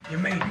You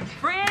made it.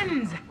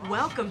 Friends,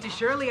 welcome to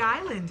Shirley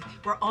Island,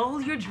 where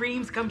all your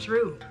dreams come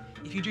true.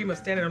 If you dream of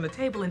standing on a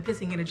table and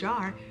pissing in a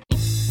jar.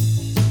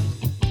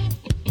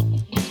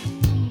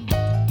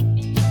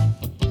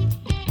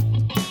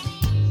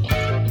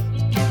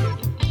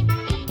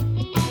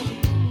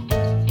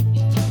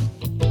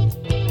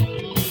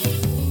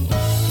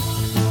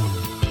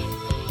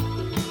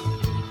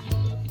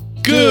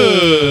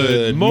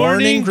 Good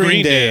morning,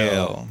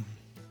 Greendale.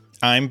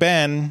 I'm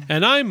Ben.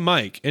 And I'm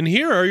Mike, and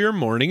here are your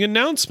morning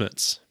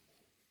announcements.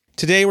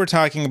 Today we're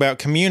talking about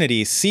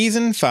Community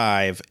Season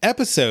 5,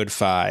 Episode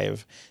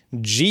 5,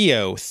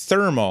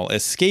 Geothermal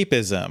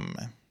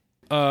Escapism.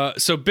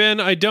 So, Ben,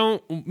 I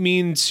don't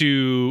mean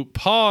to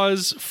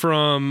pause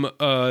from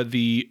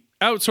the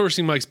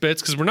outsourcing Mike's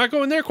bits, because we're not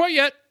going there quite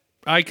yet.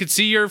 I could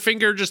see your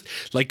finger just,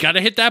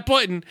 gotta hit that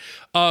button.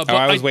 But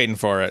I was waiting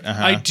for it.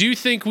 I do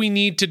think we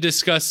need to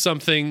discuss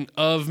something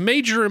of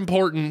major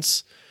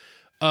importance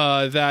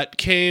that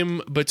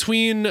came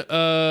between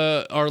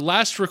our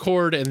last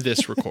record and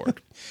this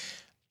record.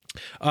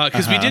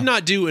 Because we did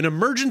not do an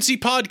emergency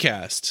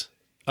podcast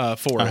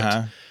for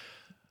it.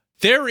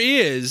 There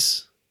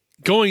is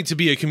going to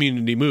be a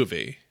Community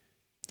movie.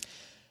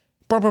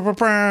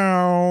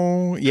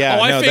 Yeah,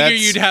 I figure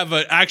you'd have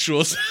an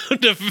actual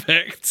sound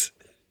effect.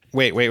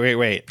 Wait.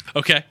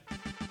 Okay.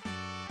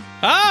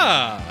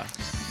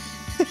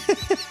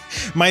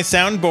 My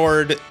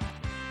soundboard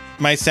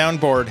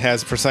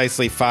has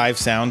precisely 5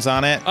 sounds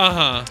on it.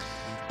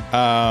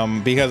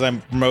 Because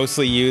I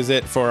mostly use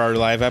it for our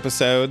live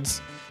episodes.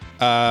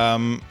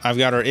 I've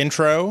got our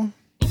intro.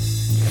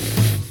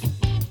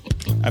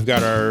 I've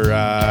got our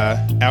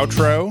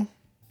outro.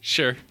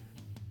 Sure.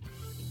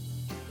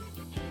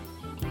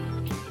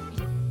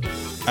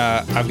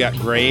 I've got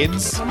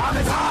grades.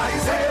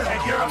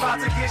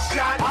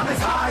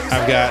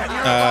 I've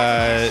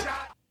got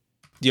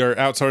your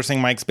outsourcing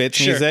Mike's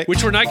Bits music,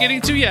 which we're not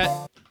getting to yet.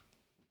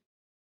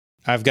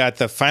 I've got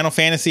the Final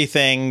Fantasy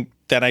thing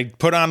that I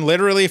put on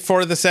literally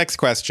for the sex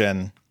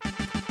question.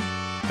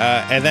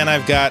 And then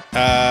I've got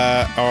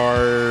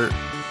our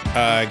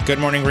Good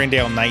Morning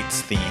Greendale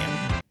Nights theme.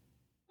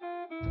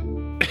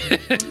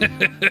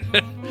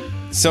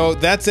 So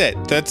that's it.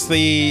 That's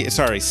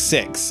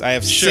 6. I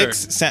have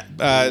 6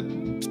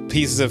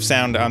 pieces of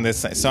sound on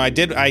this. So I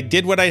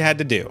did what I had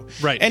to do.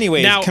 Right.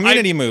 Anyways, now,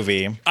 Community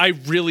movie. I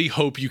really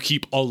hope you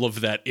keep all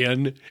of that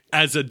in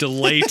as a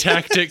delay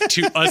tactic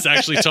to us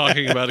actually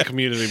talking about a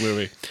Community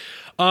movie.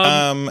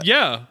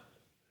 Yeah.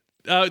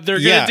 They're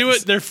gonna do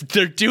it.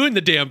 They're doing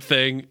the damn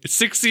thing.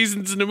 6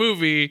 seasons in a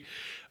movie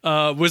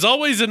was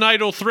always an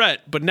idle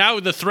threat, but now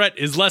the threat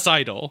is less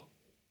idle.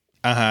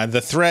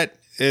 The threat.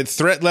 It's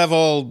threat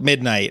level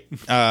midnight.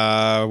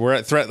 We're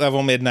at threat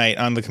level midnight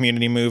on the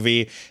Community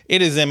movie.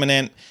 It is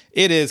imminent.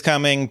 It is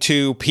coming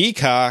to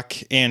Peacock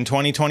in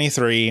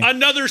 2023.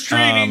 Another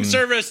streaming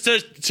service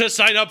to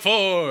sign up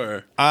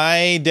for.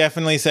 I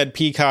definitely said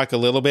Peacock a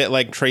little bit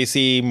like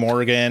Tracy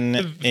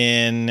Morgan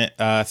in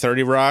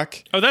 30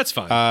 Rock. Oh, that's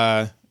fine.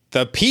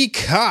 The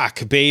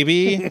Peacock,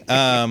 baby.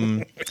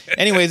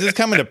 Anyways, it's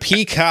coming to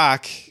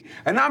Peacock.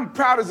 And I'm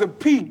proud as a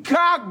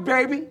peacock,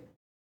 baby.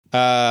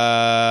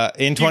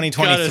 In 2023. You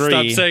gotta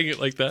stop saying it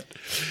like that.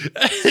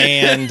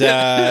 And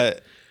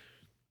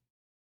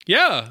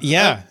yeah.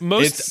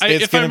 It's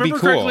if I remember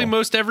cool. correctly,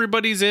 most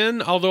everybody's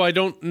in. Although I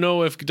don't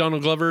know if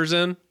Donald Glover's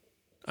in.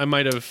 I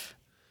might have.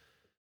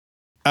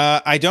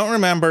 I don't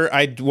remember.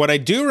 What I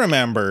do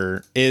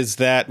remember is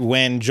that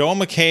when Joel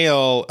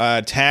McHale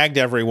tagged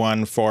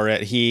everyone for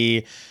it,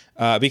 he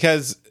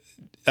because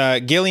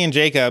Gillian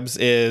Jacobs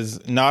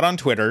is not on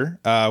Twitter,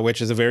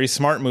 which is a very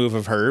smart move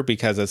of her,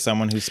 because as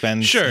someone who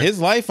spends his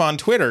life on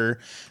Twitter,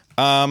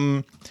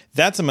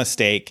 that's a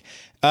mistake.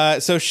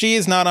 So she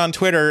is not on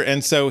Twitter,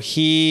 and so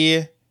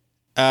he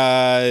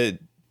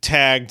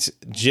tagged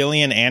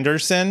Gillian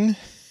Anderson.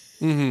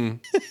 Mm-hmm.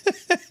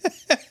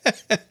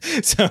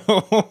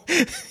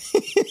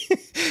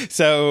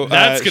 so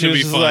that's gonna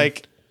be fun.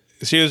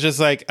 She was just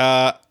like,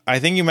 I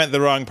think you meant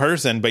the wrong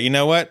person, but you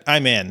know what?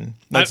 I'm in.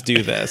 Let's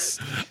do this.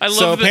 I love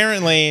so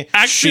apparently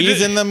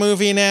she's in the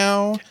movie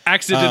now.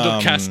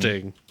 Accidental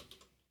casting.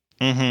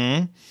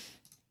 Mm-hmm.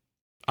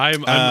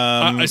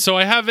 So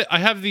I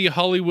have the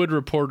Hollywood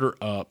Reporter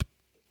up.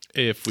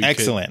 If we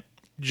excellent. Could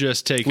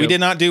just take. We did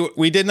not do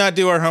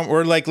our homework.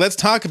 We're like, let's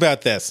talk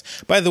about this.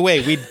 By the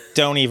way, we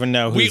don't even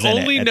know who's in it. We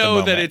only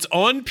know that it's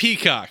on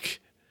Peacock.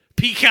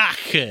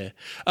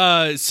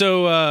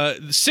 So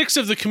 6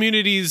 of the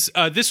communities,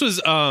 this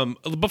was,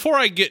 before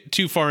I get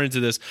too far into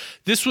this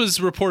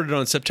was reported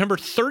on September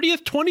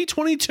 30th,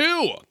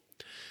 2022.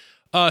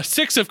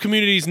 6 of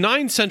Community's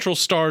 9 central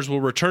stars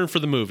will return for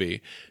the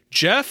movie.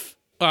 Jeff,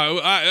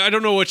 I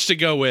don't know which to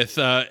go with,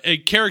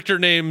 character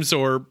names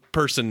or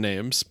person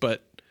names,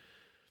 but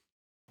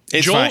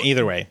it's fine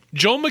either way.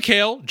 Joel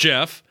McHale,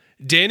 Jeff,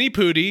 Danny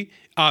Pudi,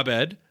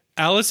 Abed,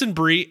 Allison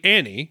Brie,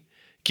 Annie,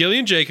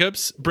 Gillian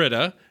Jacobs,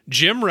 Britta,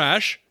 Jim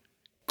Rash,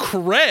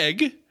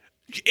 Craig.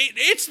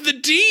 It's the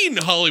Dean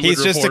Hollywood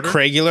He's Reporter. Just a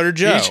Craigular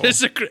Joe.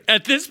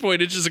 At this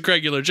point, it's just a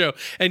Craigular Joe.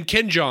 And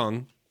Ken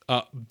Jeong,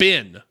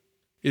 Ben,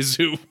 is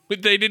who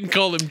they didn't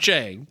call him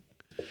Chang.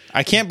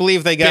 I can't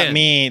believe they got Ben.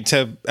 me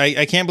to.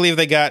 I can't believe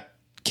they got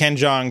Ken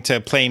Jeong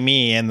to play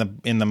me in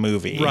the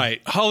movie.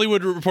 Right.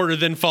 Hollywood Reporter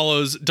then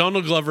follows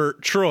Donald Glover,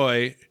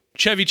 Troy,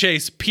 Chevy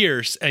Chase,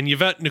 Pierce, and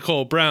Yvette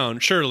Nicole Brown,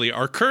 Shirley,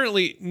 are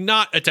currently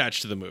not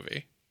attached to the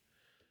movie.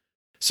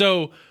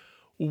 So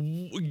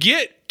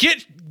get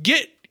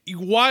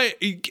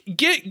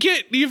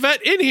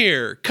Yvette in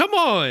here. Come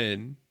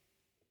on.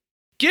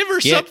 Give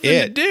her something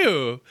to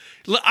do.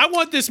 I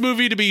want this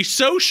movie to be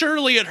so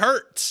Shirley it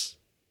hurts.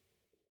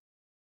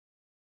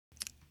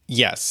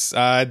 Yes,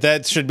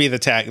 that should be the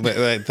tag.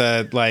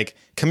 The like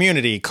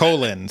community :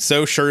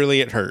 so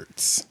Shirley it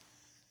hurts.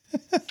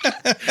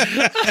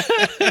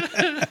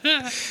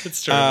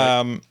 It's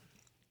terrific.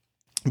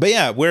 But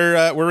yeah,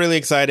 we're really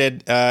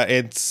excited.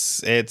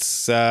 It's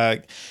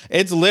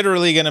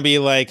literally going to be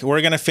like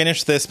we're going to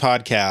finish this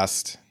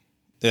podcast.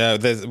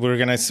 We're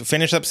going to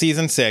finish up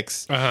season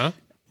 6. Uh-huh.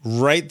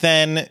 Right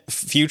then,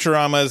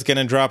 Futurama is going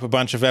to drop a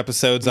bunch of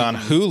episodes on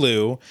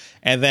Hulu,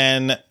 and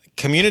then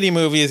Community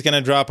Movie is going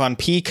to drop on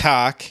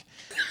Peacock.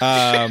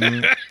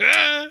 And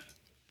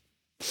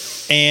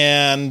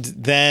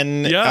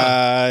then,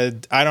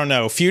 I don't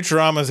know,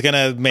 Futurama is going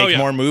to make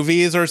more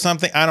movies or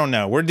something. I don't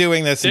know. We're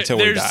doing this until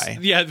we die.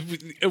 Yeah,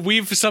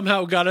 we've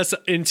somehow got us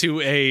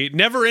into a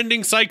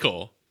never-ending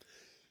cycle.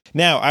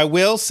 Now, I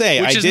will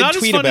say, Which I is did not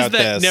tweet as fun about as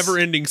that this.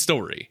 never-ending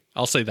story.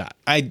 I'll say that.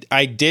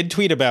 I did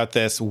tweet about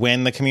this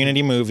when the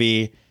Community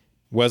Movie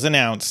was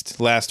announced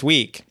last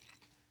week.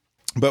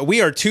 But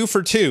we are 2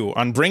 for 2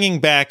 on bringing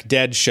back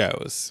dead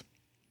shows.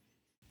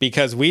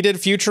 Because we did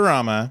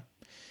Futurama,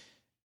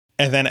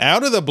 and then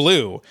out of the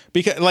blue,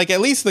 because like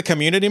at least the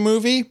Community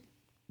Movie,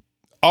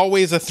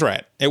 always a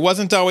threat. It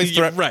wasn't always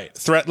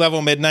threat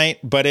level midnight,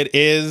 but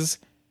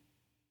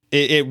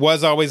it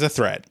was always a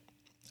threat.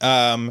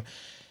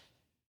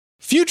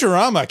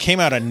 Futurama came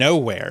out of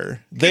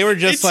nowhere. They were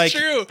just it's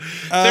true.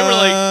 They were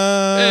like,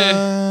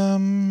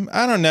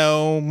 I don't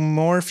know,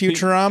 more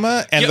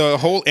Futurama, and the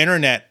whole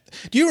internet.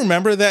 Do you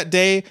remember that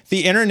day?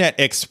 The internet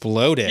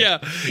exploded. Yeah,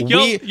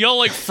 y'all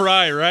like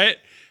Fry, right?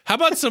 How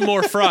about some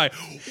more Fry?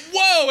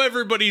 Whoa!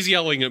 Everybody's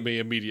yelling at me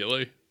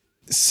immediately.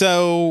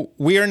 So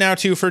we are now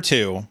 2 for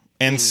 2,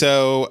 and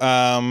so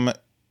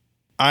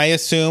I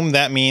assume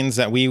that means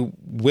that we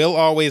will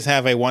always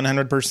have a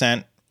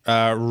 100%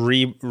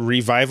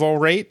 revival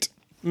rate.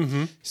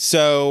 Mm-hmm.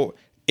 So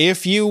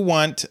if you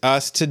want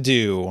us to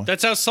do,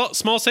 that's how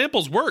small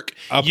samples work.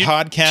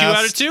 Podcast 2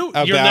 out of 2,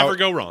 you'll never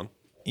go wrong.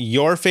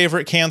 Your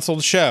favorite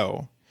canceled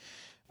show.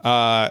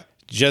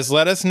 Just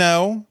let us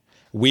know.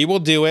 We will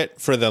do it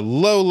for the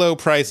low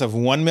price of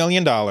 $1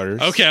 million.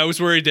 Okay, I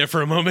was worried there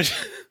for a moment.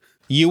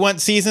 You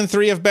want season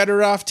 3 of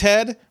Better Off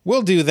Ted?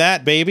 We'll do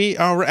that, baby.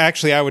 Oh,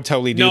 actually, I would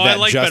totally do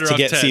that just to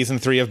get season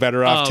 3 of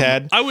Better Off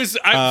Ted.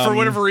 For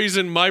whatever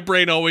reason, my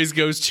brain always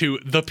goes to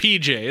The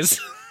PJs.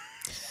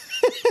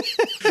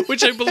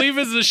 Which I believe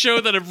is the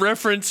show that I've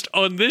referenced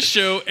on this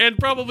show and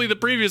probably the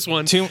previous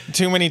one.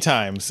 Too many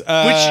times. Which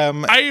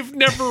I've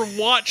never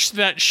watched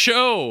that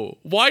show.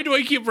 Why do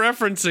I keep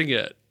referencing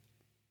it?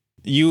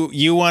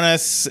 You want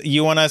us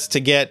to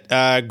get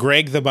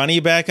Greg the Bunny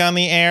back on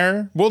the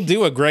air? We'll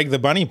do a Greg the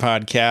Bunny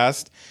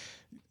podcast.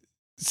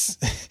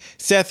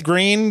 Seth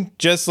Green,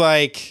 just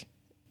like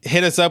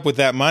hit us up with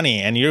that money,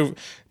 and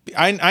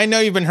I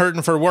know you've been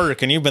hurting for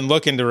work, and you've been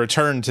looking to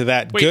return to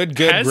that good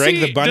Greg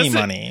the Bunny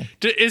money.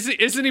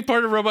 Isn't he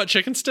part of Robot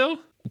Chicken still?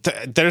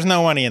 There's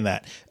no money in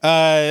that.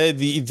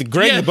 The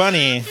Greg the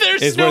Bunny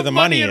is where the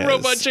money is. There's no money in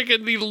Robot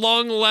Chicken, the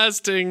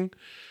long-lasting.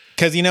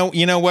 Because you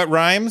know what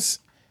rhymes?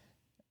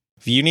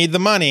 If you need the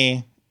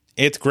money,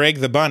 it's Greg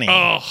the Bunny.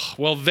 Oh,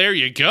 well, there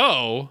you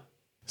go.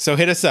 So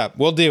hit us up.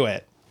 We'll do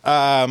it.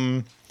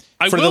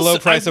 For the low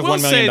price of $1 million. I will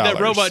say that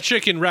Robot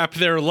Chicken wrapped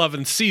their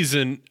 11th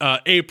season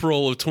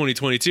April of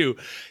 2022.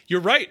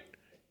 You're right.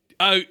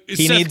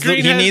 He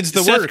needs the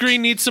work. Seth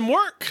Green needs some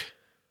work.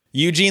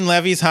 Eugene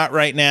Levy's hot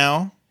right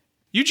now.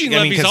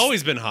 Levy's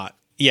always been hot.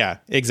 Yeah,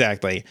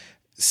 exactly.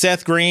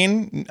 Seth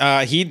Green,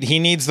 he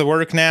needs the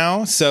work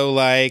now. So,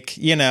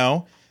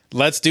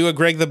 let's do a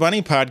Greg the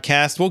Bunny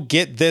podcast. We'll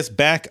get this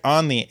back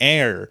on the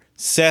air.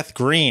 Seth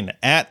Green,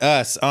 at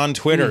us on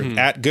Twitter,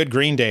 at Good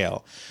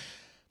Greendale.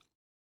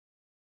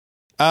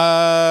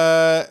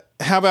 How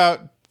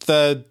about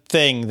the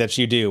thing that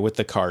you do with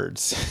the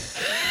cards?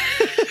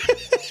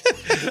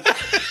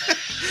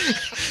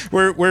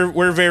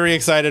 We're very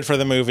excited for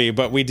the movie,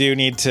 but we do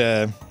need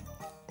to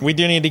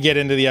get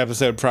into the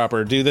episode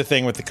proper. Do the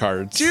thing with the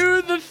cards.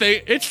 Do the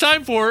thing. It's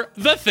time for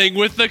the thing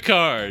with the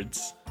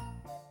cards.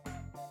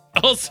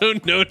 Also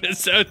known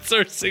as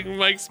outsourcing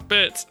Mike's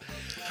bits.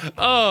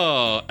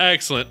 Oh,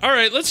 excellent. All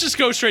right, let's just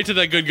go straight to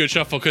that good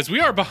shuffle because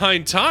we are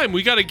behind time.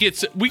 We got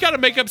to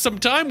make up some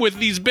time with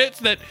these bits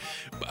that,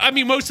 I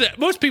mean, most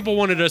people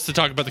wanted us to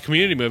talk about the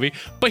Community Movie,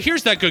 but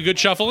here's that good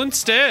shuffle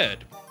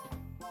instead.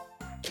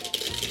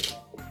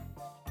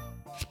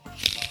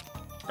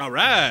 All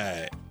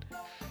right,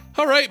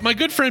 my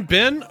good friend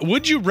Ben,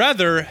 would you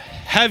rather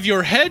have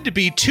your head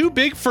be too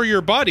big for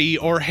your body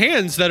or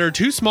hands that are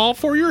too small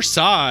for your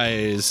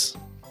size?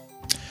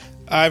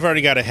 I've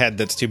already got a head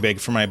that's too big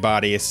for my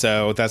body,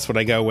 so that's what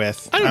I go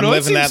with. I don't I'm know,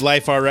 living that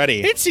life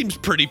already. It seems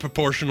pretty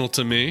proportional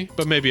to me,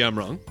 but maybe I'm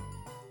wrong.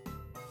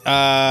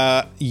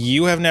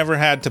 You have never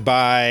had to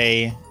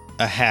buy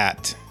a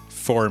hat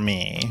for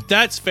me.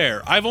 That's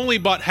fair. I've only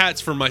bought hats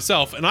for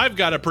myself, and I've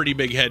got a pretty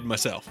big head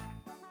myself.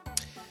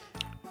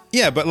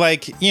 Yeah, but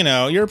like, you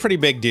know, you're a pretty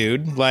big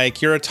dude.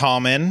 Like, you're a tall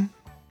man.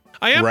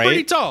 I am right?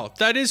 pretty tall.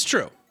 That is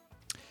true.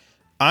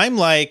 I'm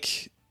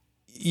like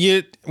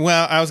you.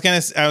 Well, I was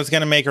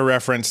gonna make a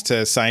reference to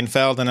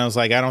Seinfeld, and I was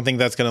like, I don't think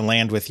that's gonna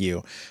land with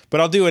you, but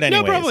I'll do it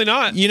anyways. No, probably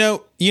not. You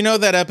know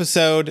that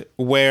episode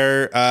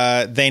where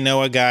they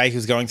know a guy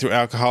who's going through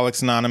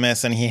Alcoholics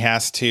Anonymous, and he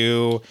has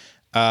to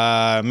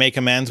make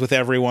amends with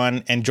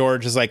everyone, and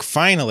George is like,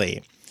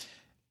 finally,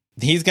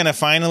 he's gonna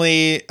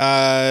finally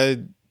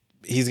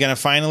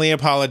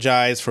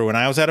apologize for when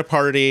I was at a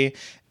party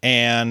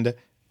and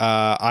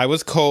I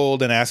was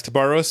cold and asked to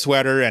borrow a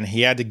sweater, and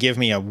he had to give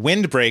me a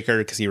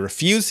windbreaker because he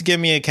refused to give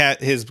me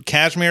his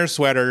cashmere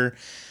sweater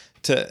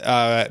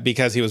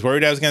because he was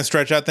worried I was going to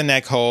stretch out the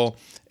neck hole.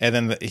 And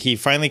then he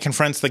finally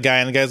confronts the guy,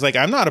 and the guy's like,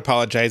 I'm not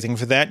apologizing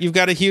for that. You've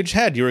got a huge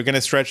head. You were going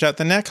to stretch out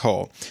the neck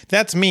hole.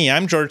 That's me.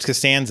 I'm George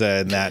Costanza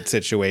in that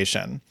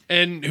situation.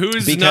 And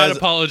who's not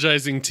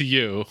apologizing to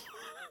you?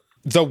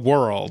 The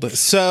world.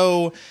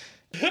 So,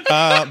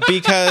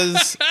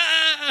 because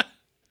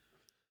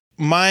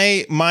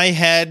my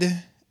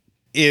head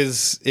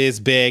is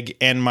big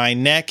and my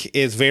neck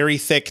is very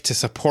thick to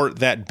support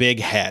that big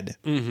head.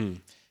 Mm-hmm.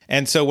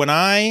 And so when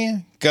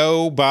I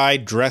go buy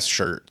dress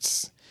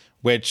shirts,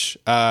 which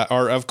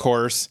are, of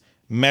course,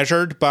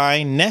 measured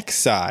by neck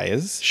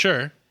size.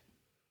 Sure.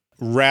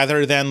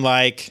 Rather than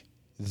like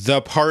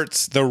the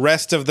parts the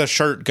rest of the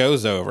shirt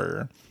goes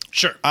over.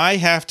 Sure. I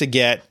have to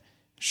get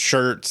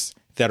shirts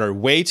that are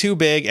way too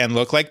big and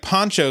look like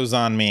ponchos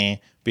on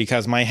me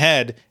because my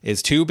head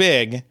is too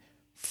big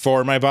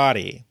for my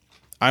body.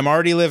 I'm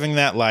already living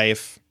that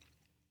life.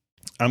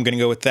 I'm going to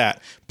go with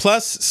that.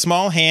 Plus,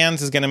 small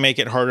hands is going to make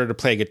it harder to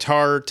play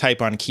guitar,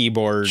 type on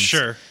keyboards.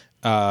 Sure.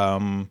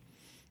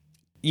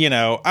 You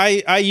know,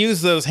 I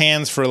use those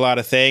hands for a lot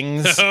of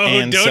things. Oh,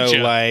 and don't so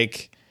ya?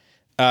 like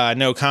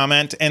no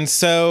comment. And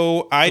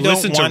so I don't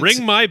Listen want to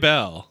Ring My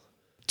Bell.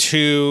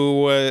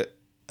 to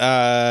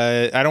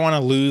I don't want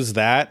to lose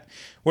that.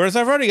 Whereas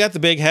I've already got the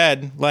big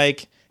head.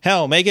 Like,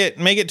 hell, make it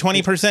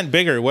 20%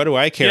 bigger. What do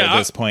I care at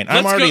this point?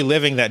 I'm already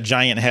living that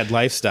giant head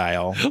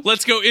lifestyle.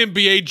 Let's go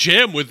NBA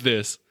Jam with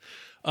this.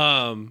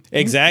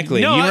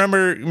 Exactly. No, you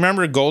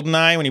remember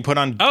GoldenEye when you put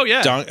on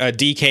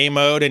DK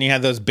mode and you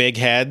had those big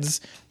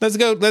heads? Let's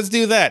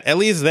do that. At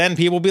least then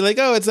people will be like,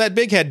 "Oh, it's that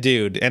big head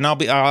dude," and I'll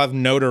have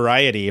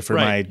notoriety for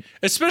my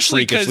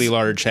especially freakishly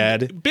large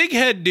head. Big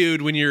head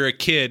dude when you're a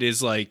kid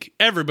is like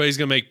everybody's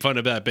gonna make fun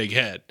of that big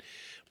head.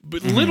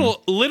 But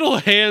little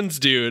hands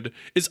dude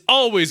is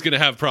always gonna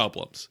have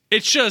problems.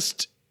 It's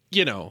just,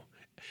 you know,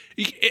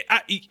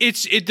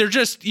 they're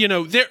just, you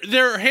know,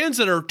 there are hands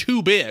that are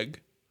too big.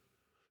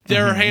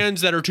 There are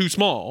hands that are too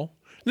small.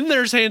 Then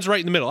there's hands right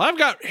in the middle. I've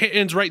got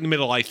hands right in the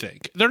middle, I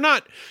think. They're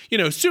not, you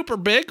know, super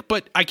big,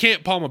 but I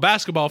can't palm a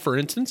basketball, for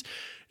instance.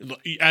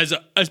 As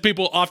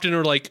people often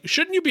are like,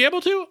 shouldn't you be able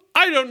to?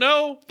 I don't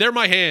know. They're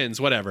my hands,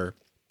 whatever.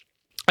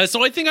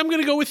 So I think I'm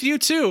going to go with you,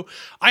 too.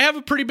 I have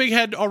a pretty big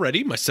head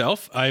already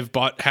myself. I've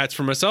bought hats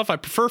for myself. I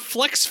prefer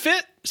flex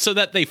fit so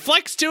that they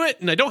flex to it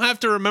and I don't have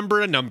to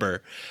remember a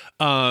number.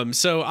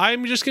 So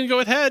I'm just going to go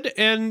with head,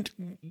 and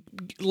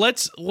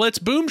let's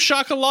boom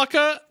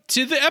shakalaka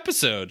to the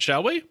episode,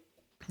 shall we?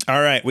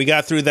 All right, we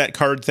got through that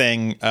card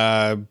thing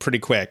pretty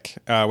quick,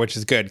 which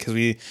is good because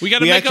we got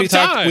to make up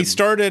time.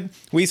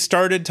 We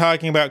started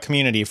talking about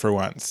Community for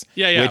once.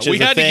 Yeah. We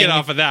had to get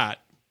off of that.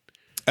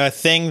 A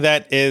thing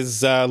that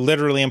is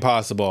literally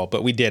impossible,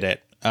 but we did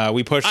it.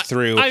 We pushed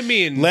through. I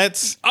mean,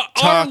 let's talk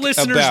our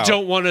listeners about,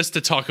 don't want us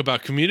to talk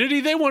about Community.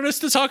 They want us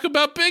to talk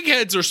about big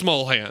heads or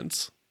small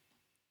hands.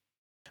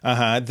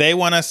 They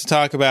want us to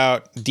talk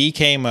about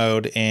DK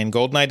mode in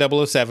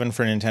GoldenEye 007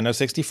 for Nintendo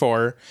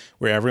 64,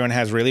 where everyone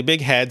has really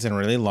big heads and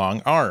really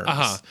long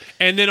arms.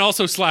 And then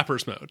also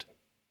Slappers mode.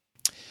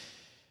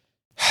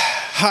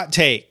 Hot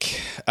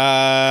take.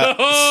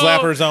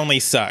 Slappers only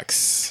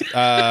sucks.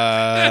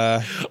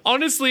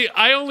 Honestly,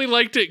 I only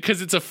liked it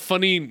because it's a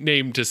funny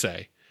name to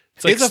say.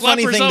 It's, like it's a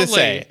funny thing only. to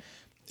say.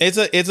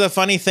 It's a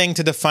funny thing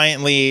to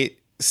defiantly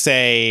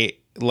say,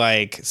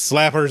 like,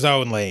 slappers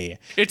only.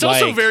 It's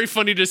like, also very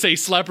funny to say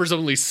slappers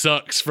only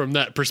sucks from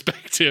that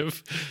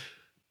perspective.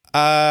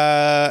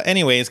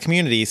 Anyways,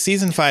 Community,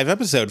 Season 5,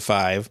 Episode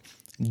 5,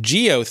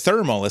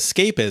 Geothermal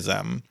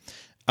Escapism.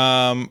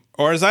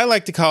 Or as I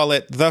like to call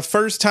it, the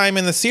first time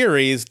in the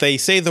series they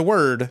say the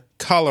word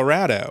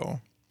Colorado.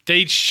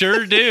 They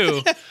sure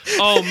do.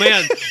 Oh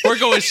man, we're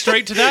going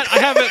straight to that. I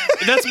have it.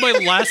 That's my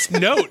last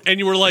note, and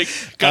you were like,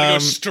 "Gotta go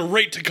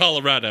straight to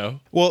Colorado."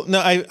 Well,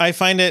 no, I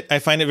find it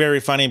very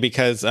funny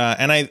because,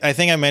 and I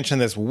think I mentioned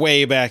this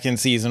way back in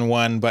season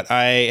 1, but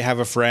I have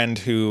a friend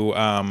who,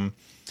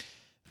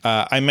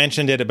 I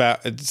mentioned it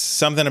about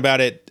something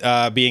about it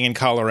being in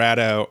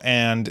Colorado,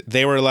 and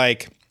they were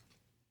like,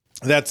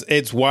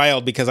 It's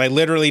wild because I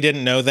literally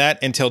didn't know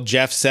that until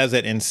Jeff says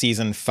it in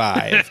season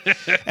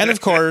 5. And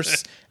of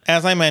course,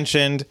 as I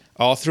mentioned,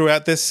 all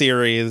throughout this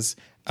series,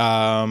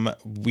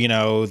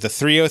 the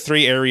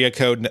 303 area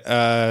code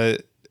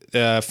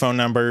phone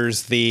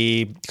numbers,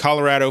 the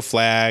Colorado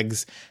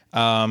flags,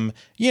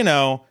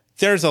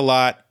 there's a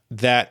lot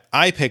that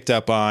I picked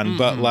up on,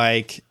 but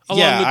like,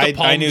 Along with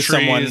the I knew trees.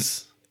 someone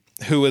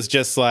who was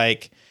just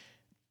like,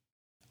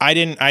 I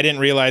didn't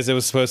realize it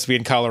was supposed to be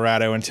in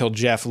Colorado until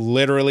Jeff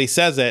literally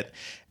says it.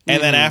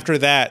 And then after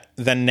that,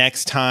 the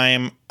next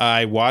time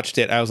I watched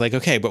it, I was like,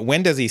 okay, but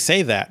when does he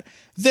say that?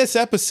 This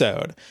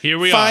episode. Here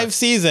we 5 are.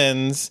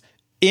 seasons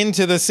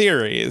into the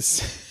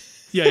series.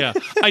 Yeah.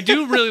 I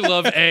do really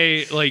love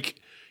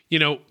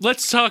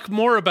let's talk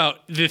more about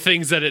the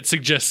things that it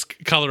suggests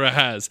Colorado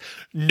has.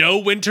 No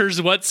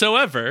winters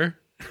whatsoever.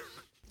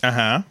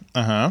 Uh-huh.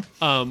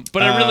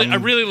 But I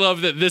really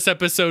love that this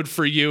episode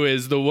for you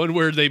is the one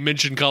where they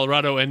mention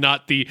Colorado and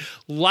not the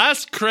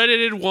last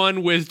credited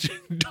one with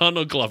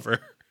Donald Glover.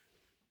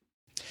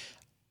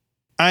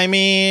 I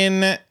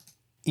mean,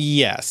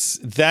 yes,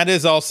 that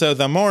is also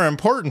the more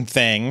important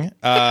thing, is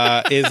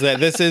that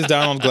this is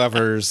Donald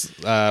Glover's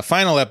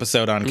final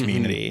episode on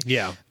Community.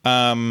 Yeah.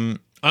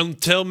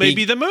 Until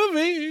maybe the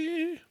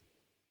movie.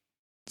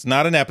 It's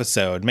not an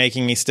episode,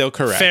 making me still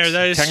correct. Fair,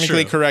 that is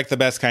technically true. correct, the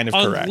best kind of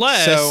correct.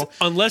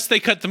 Unless they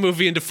cut the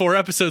movie into 4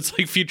 episodes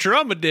like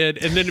Futurama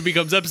did, and then it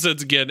becomes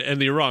episodes again,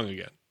 and you're wrong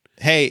again.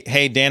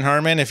 Hey, Dan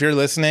Harmon, if you're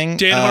listening,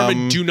 Dan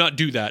Harmon, do not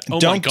do that. Oh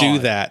don't my God. do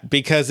that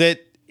because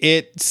it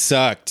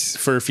sucked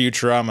for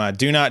Futurama.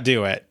 Do not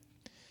do it.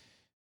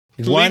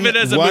 Leave it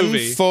as a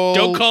movie. Full,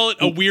 don't call it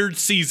a weird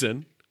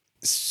season.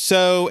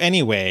 So,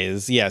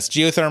 anyways, yes,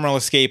 geothermal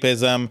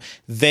escapism.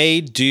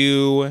 They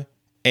do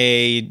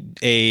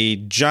a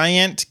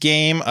giant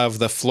game of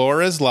the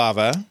floor is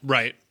lava,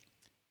 Right.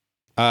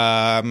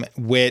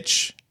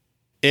 which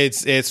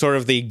it's sort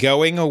of the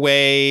going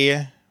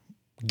away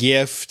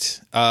gift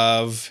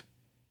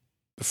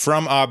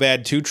from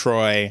Abed to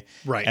Troy,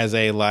 Right. as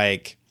a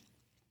like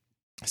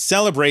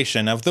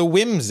celebration of the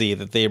whimsy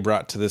that they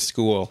brought to the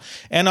school.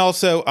 And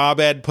also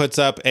Abed puts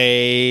up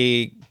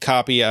a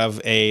copy of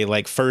a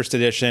like first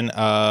edition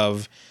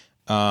of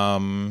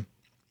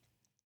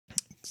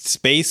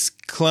Space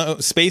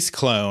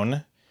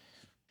Clone,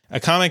 a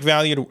comic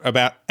valued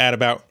at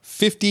about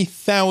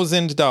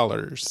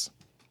 $50,000.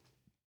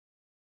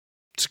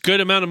 It's a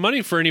good amount of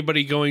money for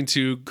anybody going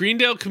to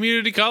Greendale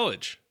Community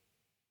College,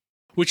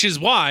 which is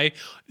why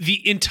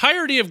the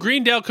entirety of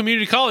Greendale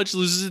Community College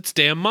loses its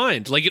damn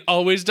mind, like it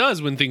always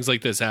does when things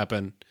like this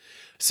happen.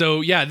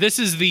 So yeah, this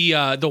is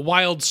the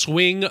wild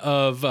swing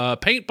of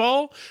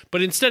paintball,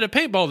 but instead of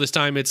paintball this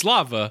time, it's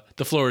lava.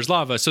 The floor is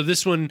lava. So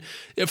this one,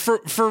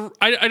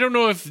 I don't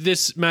know if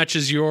this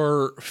matches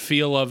your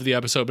feel of the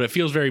episode, but it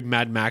feels very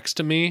Mad Max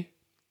to me.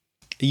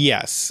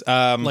 Yes,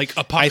 Like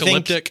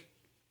apocalyptic.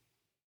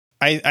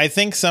 I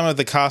think some of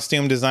the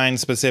costume design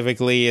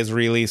specifically is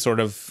really sort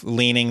of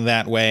leaning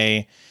that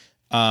way.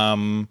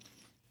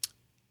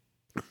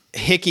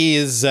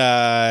 Hickey's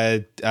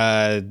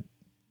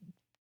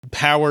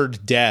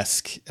powered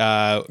desk,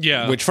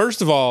 which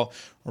first of all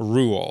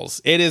rules.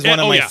 It is one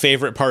of my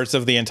favorite parts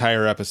of the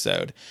entire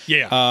episode.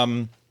 Yeah.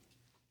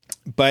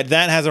 But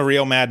that has a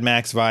real Mad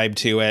Max vibe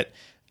to it.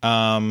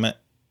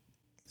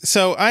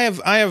 So I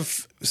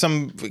have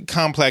some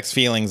complex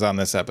feelings on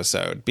this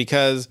episode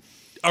because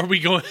Are we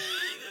going?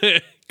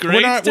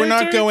 we're not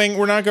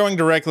going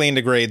directly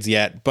into grades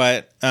yet,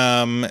 but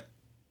I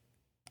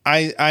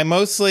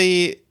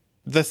mostly,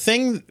 the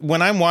thing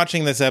when I'm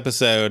watching this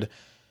episode,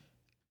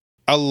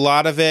 a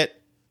lot of it,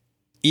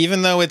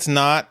 even though it's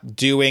not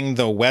doing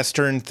the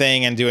Western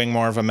thing and doing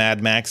more of a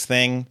Mad Max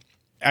thing,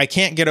 I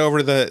can't get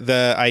over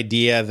the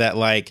idea that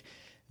like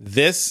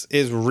this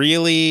is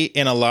really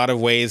in a lot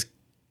of ways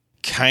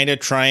kind of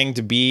trying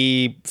to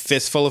be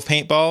Fistful of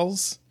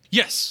Paintballs.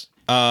 Yes.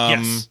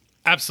 Yes.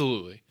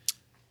 Absolutely.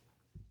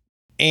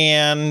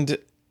 And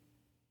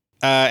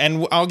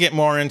I'll get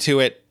more into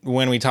it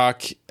when we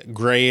talk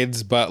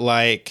grades, but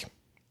like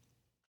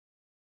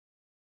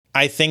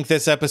I think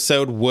this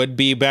episode would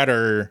be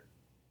better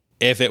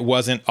if it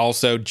wasn't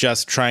also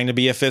just trying to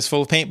be a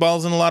fistful of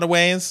paintballs in a lot of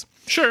ways.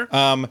 Sure.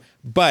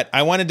 But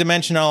I wanted to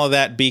mention all of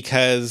that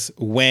because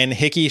when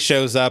Hickey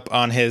shows up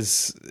on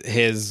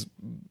his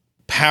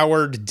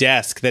powered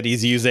desk that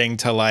he's using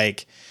to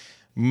like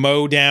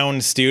mow down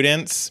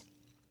students,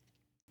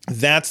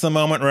 that's the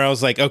moment where I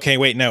was like, okay,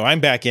 wait, no, I'm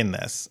back in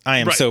this. I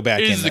am so back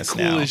in this now. It is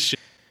the coolest shit.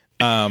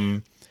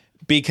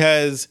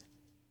 Because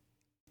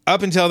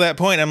up until that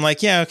point, I'm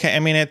like, yeah, okay. I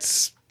mean,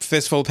 it's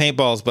fistful of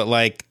paintballs, but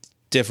like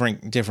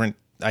different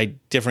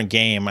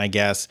game, I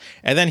guess.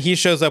 And then he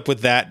shows up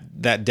with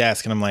that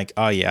desk, and I'm like,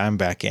 oh yeah, I'm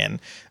back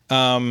in.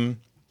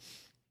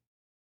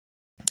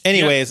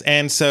 Anyways,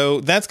 and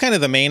so that's kind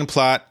of the main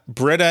plot.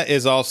 Britta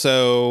is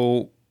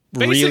also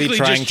really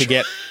trying to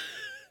get.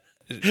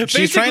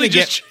 She's trying to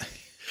get.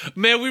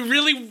 Man, we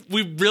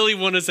really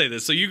want to say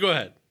this, so you go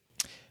ahead.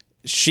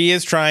 She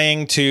is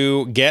trying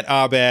to get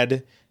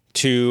Abed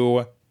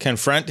to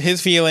confront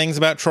his feelings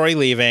about Troy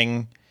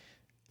leaving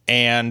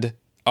and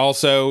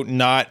also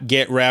not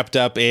get wrapped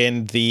up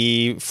in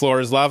the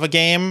Floor is Lava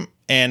game.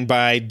 And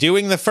by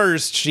doing the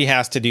first, she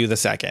has to do the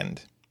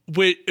second.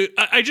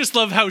 I just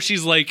love how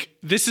she's like,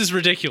 this is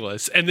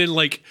ridiculous. And then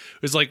like,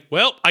 was like,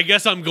 well, I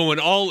guess I'm going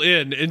all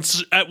in. And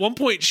at one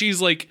point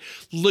she's like,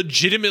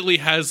 legitimately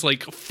has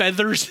like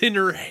feathers in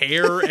her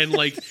hair. And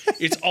like,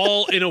 it's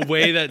all in a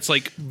way that's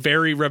like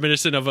very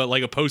reminiscent of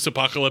a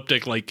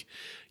post-apocalyptic, like,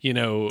 you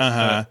know,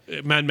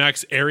 Mad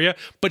Max area.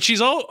 But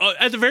she's all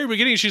at the very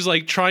beginning, she's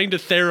like trying to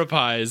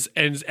therapize.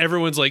 And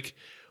everyone's like,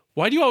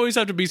 why do you always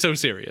have to be so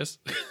serious?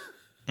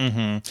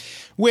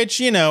 Which,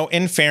 you know,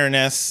 in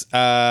fairness,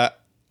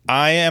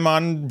 I am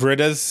on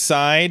Britta's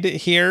side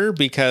here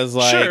because,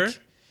 like, sure.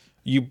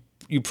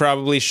 you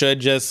probably should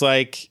just,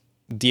 like,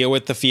 deal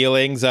with the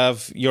feelings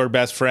of your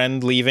best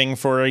friend leaving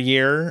for a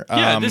year.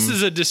 Yeah, this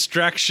is a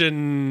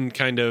distraction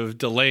kind of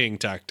delaying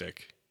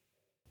tactic.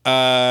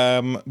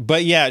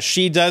 But yeah,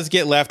 she does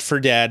get left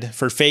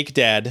for fake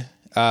dead.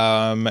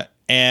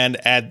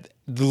 And at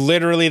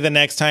literally the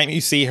next time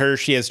you see her,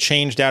 she has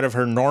changed out of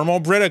her normal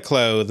Britta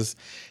clothes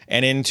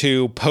and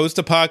into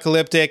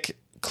post-apocalyptic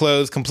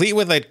clothes, complete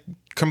with a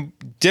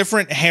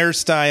different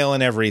hairstyle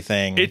and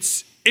everything.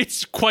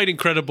 It's quite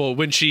incredible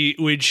when she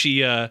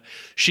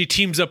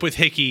teams up with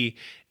Hickey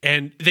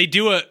and they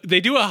do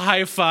a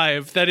high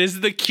five. That is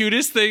the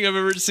cutest thing I've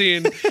ever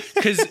seen,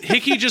 because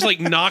Hickey just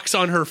like knocks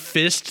on her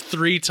fist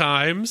 3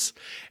 times,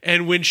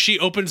 and when she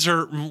opens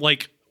her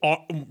like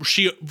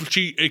she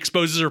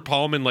exposes her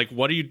palm and like,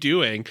 what are you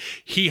doing?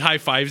 He high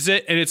fives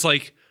it, and it's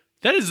like,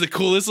 that is the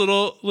coolest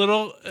little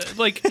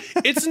like,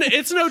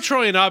 it's no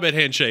Troy and Abed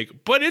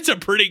handshake, but it's a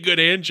pretty good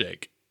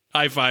handshake.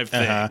 High five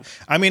thing.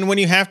 I mean, when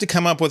you have to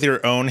come up with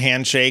your own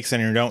handshakes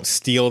and you don't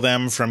steal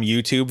them from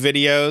YouTube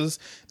videos,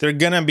 they're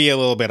gonna be a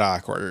little bit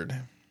awkward.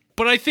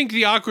 But I think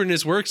the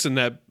awkwardness works in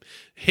that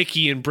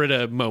Hickey and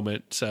Britta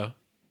moment. So,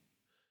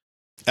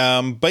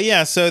 but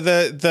yeah, so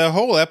the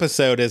whole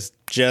episode is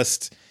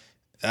just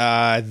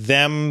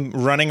them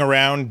running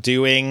around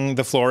doing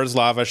the Floor is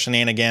Lava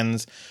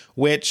shenanigans,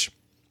 which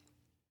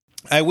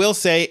I will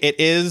say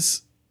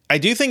I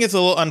do think it's a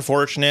little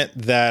unfortunate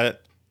that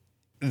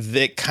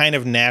kind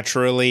of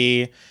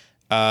naturally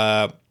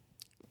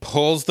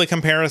pulls the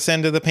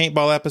comparison to the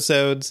paintball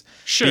episodes.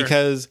 Sure.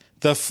 Because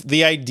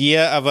the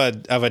idea of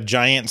a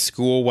giant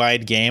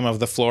school-wide game of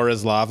the Floor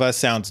is Lava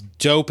sounds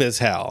dope as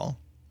hell.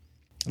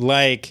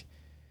 Like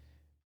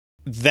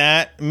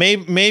that,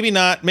 maybe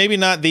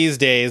not these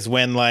days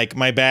when like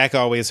my back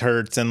always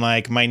hurts and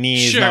like my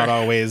knees sure. not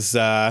always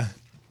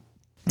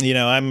you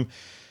know,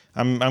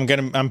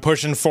 I'm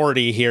pushing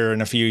 40 here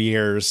in a few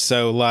years.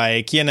 So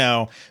like, you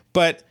know,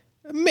 but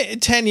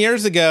 10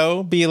 years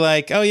ago, be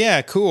like, oh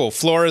yeah, cool.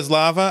 Floor is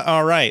Lava.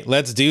 All right,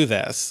 let's do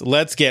this.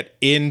 Let's get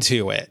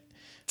into it.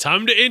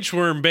 Time to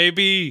inchworm,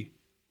 baby.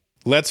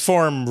 Let's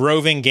form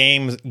roving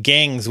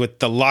gangs with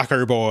the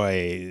Locker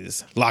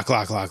Boys. Lock.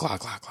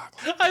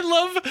 I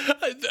love.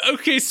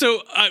 Okay, so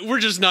we're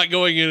just not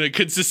going in a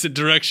consistent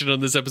direction on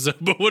this episode,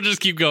 but we'll just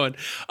keep going.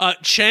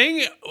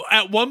 Chang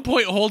at one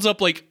point holds up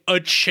like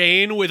a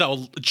chain with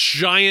a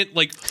giant,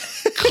 like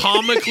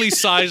comically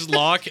sized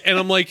lock, and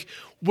I'm like,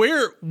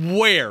 where?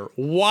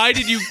 Why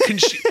did you?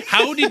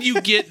 How did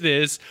you get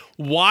this?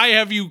 Why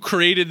have you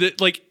created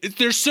it? Like,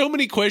 there's so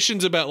many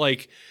questions about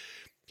like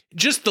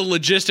just the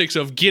logistics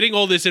of getting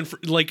all this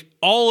like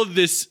all of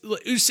this.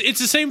 It's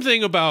the same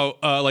thing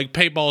about like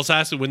Paintball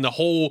Assassin when the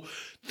whole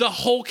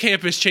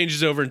campus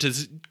changes over into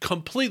this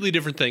completely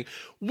different thing.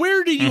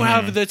 Where do you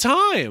have the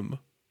time?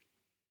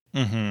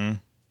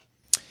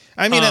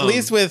 I mean, at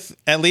least with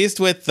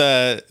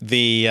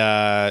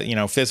the you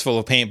know, fistful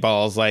of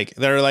paintballs, like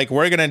they're like,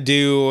 we're gonna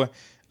do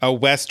a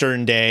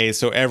Western day,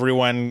 so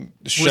everyone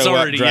show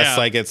up dressed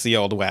like it's the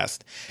Old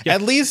West. Yeah.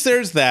 At least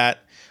there's that.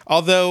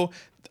 Although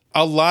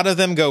a lot of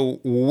them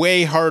go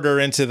way harder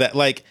into that.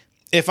 Like,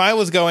 if I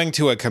was going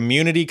to a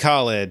community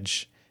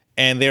college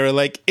and they were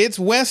like, it's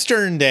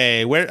Western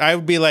Day, where I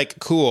would be like,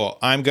 cool,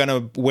 I'm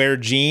gonna wear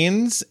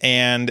jeans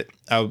and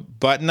a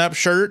button-up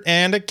shirt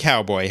and a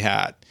cowboy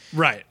hat.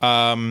 Right.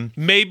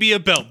 Maybe a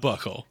belt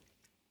buckle.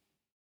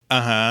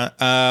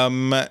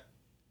 And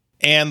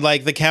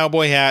like the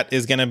cowboy hat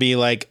is going to be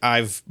like,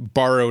 I've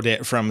borrowed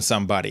it from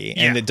somebody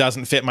and it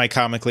doesn't fit my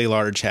comically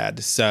large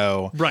head.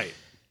 So, right.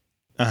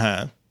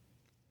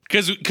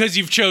 Because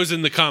you've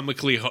chosen the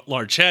comically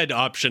large head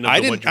option. Of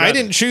I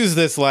didn't choose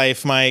this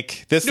life,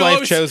 Mike. This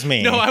life chose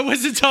me. No, I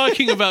wasn't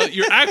talking about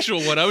your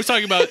actual one. I was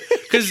talking about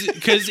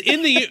because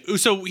in the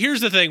so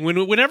here's the thing.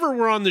 Whenever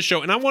we're on the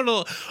show, and I'm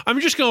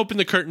just going to open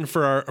the curtain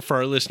for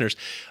our listeners.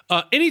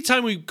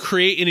 Anytime we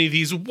create any of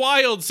these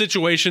wild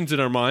situations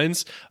in our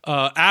minds,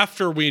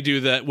 after we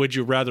do that, would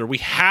you rather? We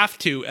have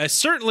to,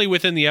 certainly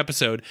within the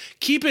episode,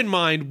 keep in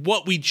mind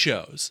what we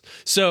chose.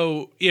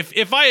 So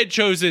if I had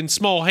chosen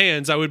small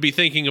hands, I would be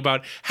thinking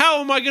about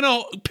how am I going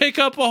to pick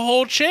up a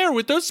whole chair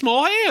with those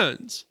small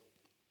hands?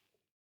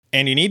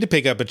 And you need to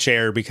pick up a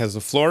chair because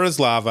the floor is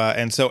lava,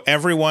 and so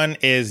everyone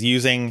is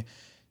using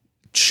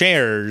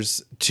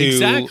chairs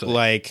to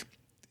like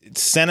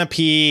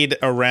centipede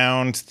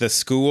around the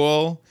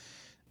school.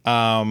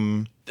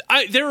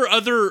 There are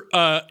other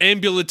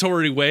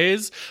ambulatory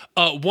ways,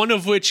 one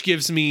of which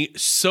gives me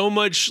so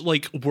much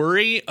like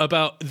worry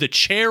about the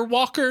chair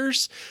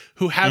walkers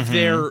who have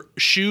their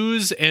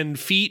shoes and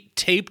feet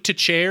taped to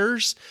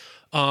chairs.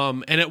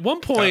 And at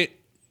one point,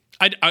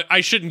 I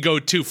shouldn't go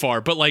too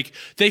far, but like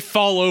they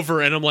fall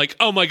over and I'm like,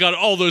 oh my God,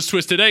 all those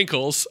twisted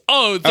ankles.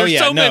 Oh, there's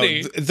so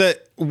many.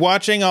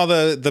 Watching all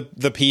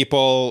the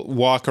people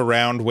walk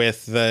around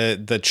with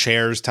the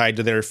chairs tied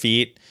to their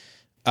feet,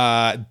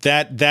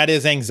 that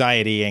is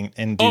anxiety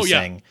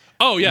inducing.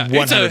 Oh yeah.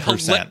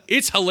 100%.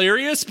 It's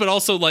hilarious, but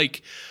also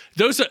like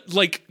those are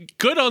like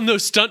good on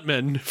those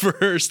stuntmen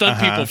for stunt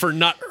people for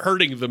not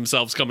hurting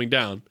themselves coming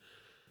down.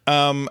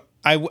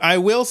 I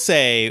will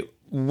say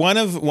one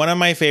of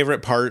my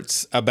favorite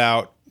parts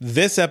about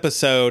this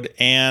episode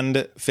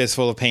and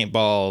Fistful of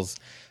Paintballs,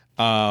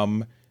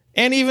 and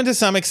even to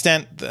some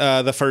extent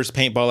the first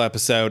paintball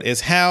episode,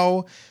 is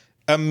how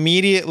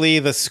immediately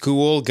the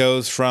school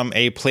goes from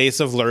a place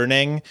of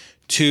learning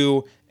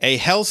to a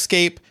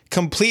hellscape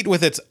complete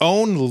with its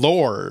own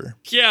lore.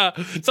 Yeah,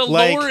 the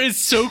lore is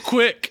so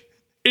quick.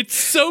 It's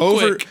so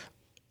quick.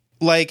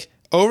 Like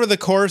over the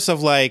course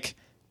of like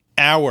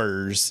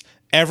hours,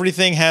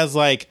 everything has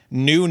like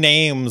new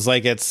names,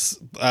 like it's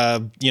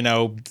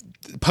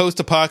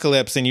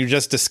post-apocalypse and you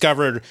just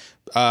discovered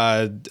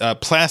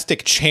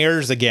plastic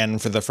chairs again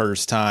for the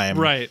first time.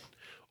 Right.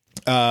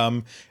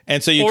 And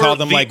so you call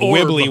them like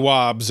wibbly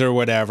wobs or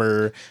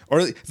whatever,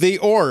 or the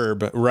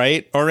orb,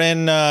 right? Or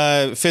in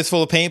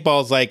Fistful of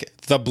Paintballs, like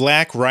the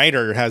Black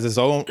Rider has his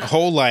own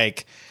whole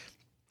like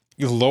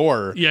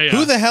lore. Yeah.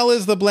 Who the hell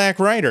is the Black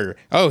Rider?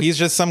 Oh, he's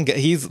just some guy.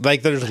 He's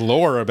like, there's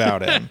lore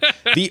about him.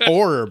 The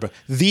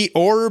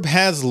orb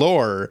has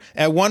lore.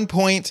 At one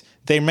point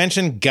they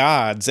mention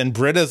gods and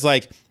Britta's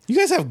like, you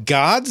guys have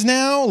gods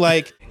now?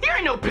 Like, you're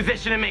in no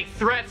position to make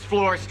threats,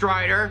 Floor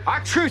Strider.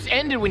 Our truce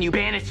ended when you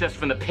banished us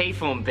from the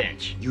payphone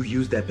bench. You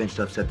used that bench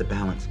to upset the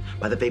balance.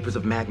 By the vapors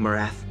of magma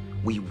wrath,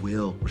 we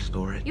will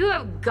restore it. You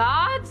have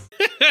gods?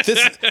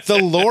 The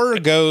lore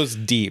goes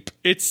deep.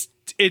 It's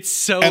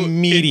so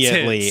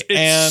immediately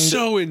intense. It's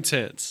so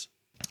intense.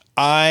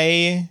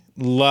 I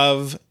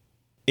love,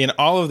 in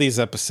all of these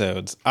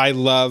episodes, I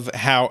love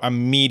how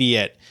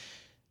immediate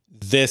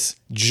this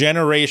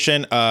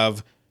generation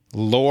of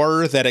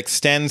lore that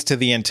extends to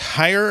the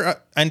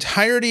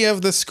entirety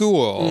of the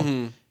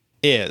school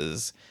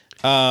is.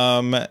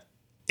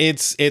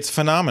 It's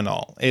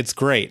phenomenal. It's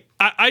great.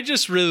 I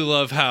just really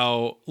love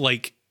how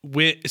like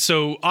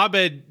so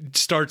Abed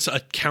starts a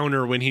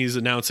counter when he's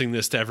announcing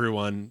this to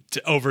everyone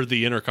over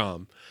the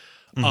intercom.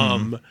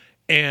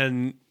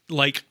 And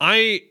like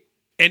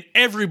and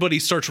everybody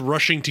starts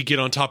rushing to get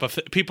on top of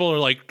people are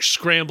like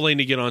scrambling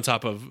to get on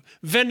top of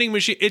vending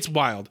machine. It's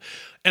wild.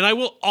 And I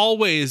will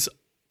always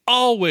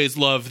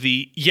love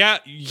the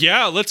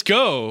let's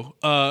go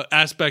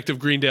aspect of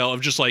Greendale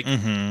of just like,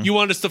 you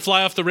want us to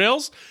fly off the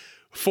rails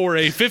for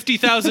a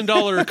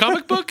 $50,000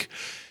 comic book?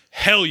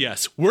 Hell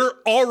yes, we're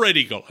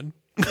already going.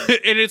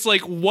 And it's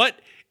like, what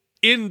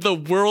in the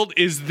world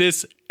is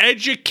this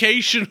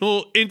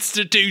educational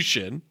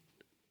institution?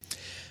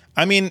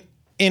 I mean,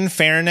 in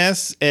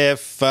fairness,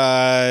 if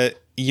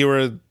you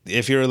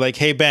were like,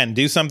 hey Ben,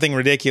 do something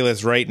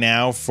ridiculous right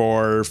now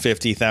for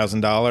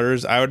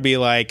 $50,000, I would be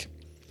like,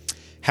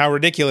 how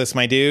ridiculous,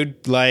 my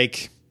dude?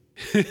 Like,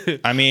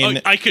 I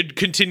mean, I could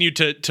continue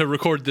to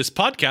record this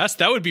podcast.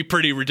 That would be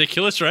pretty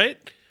ridiculous, right?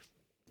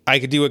 I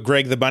could do a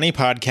Greg the Bunny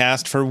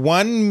podcast for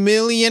 $1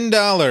 million.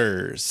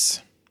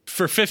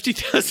 For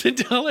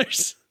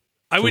 $50,000?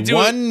 I would do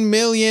 $1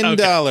 million.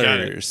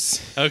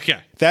 Okay.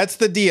 That's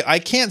the deal. I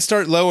can't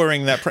start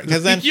lowering that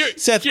because then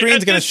Seth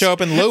Green's going to show up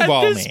and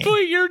lowball me. At this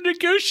point, you're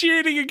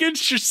negotiating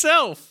against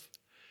yourself.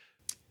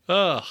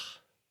 Ugh.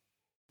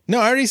 No,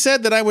 I already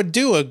said that I would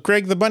do a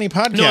Greg the Bunny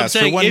podcast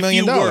for $1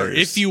 million.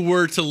 If you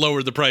were to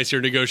lower the price,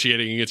 you're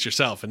negotiating against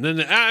yourself. And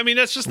then, I mean,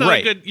 that's just not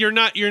a good, you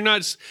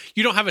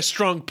don't have a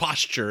strong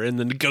posture in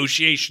the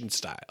negotiation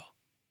style.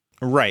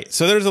 Right.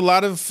 So there's a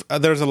lot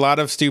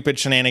of stupid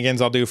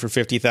shenanigans I'll do for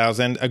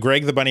 $50,000. A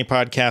Greg the Bunny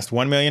podcast,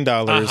 $1 million,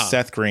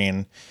 Seth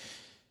Green.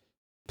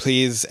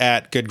 Please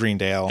at Good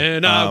Greendale.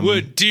 And I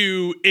would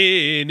do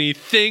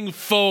anything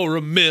for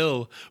 $1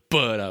 million,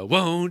 but I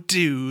won't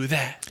do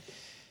that.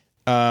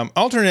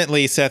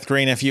 Alternately, Seth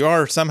Green, if you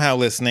are somehow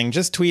listening,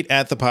 just tweet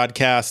at the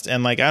podcast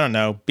and like, I don't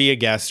know, be a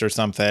guest or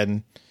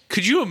something.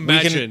 Could you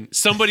imagine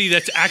somebody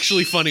that's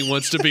actually funny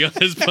wants to be on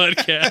this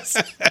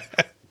podcast?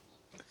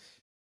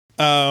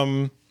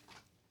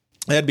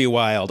 That'd be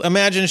wild.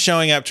 Imagine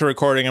showing up to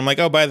recording. I'm like,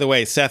 oh, by the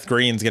way, Seth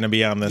Green's going to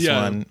be on this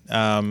one.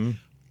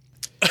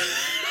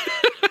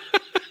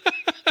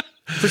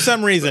 For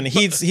some reason,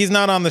 he's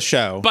not on the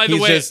show. By the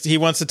way, he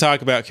wants to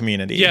talk about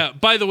Community. Yeah.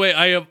 By the way,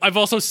 I've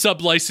also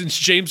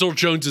sub-licensed James Earl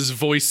Jones's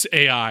voice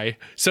AI.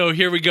 So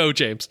here we go,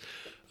 James.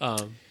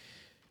 So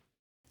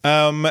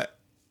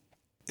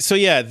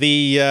yeah,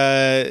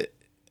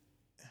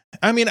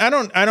 I mean, I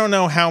don't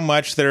know how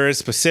much there is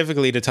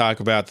specifically to talk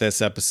about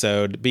this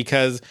episode,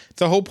 because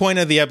the whole point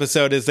of the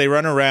episode is they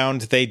run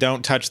around, they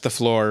don't touch the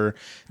floor.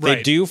 They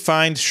Right. do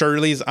find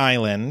Shirley's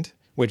Island,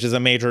 which is a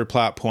major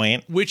plot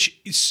point. Which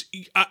is,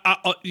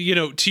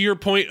 to your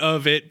point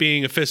of it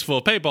being a fistful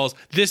of paintballs,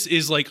 this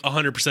is like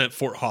 100%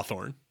 Fort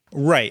Hawthorne.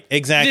 Right,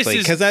 exactly,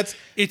 because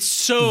it's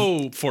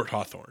so Fort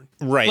Hawthorne.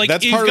 Right, Like,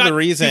 that's you've part of the got-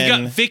 reason. You've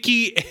got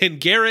Vicky and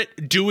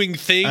Garrett doing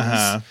things.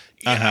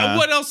 Yeah,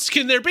 what else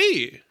can there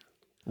be?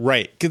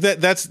 Right,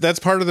 because that's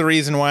part of the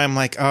reason why I'm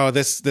like, oh,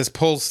 this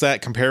pulls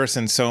that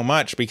comparison so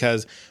much,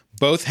 because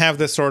both have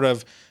this sort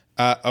of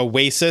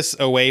oasis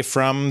away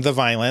from the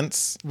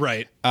violence,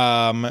 Right.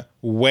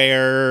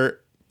 where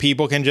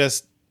people can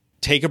just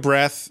take a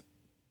breath,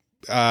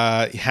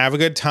 have a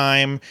good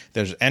time.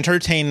 There's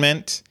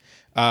entertainment.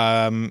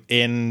 In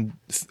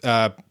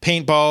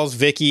paintballs,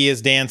 Vicky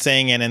is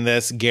dancing, and in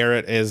this,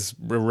 Garrett is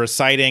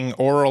reciting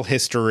oral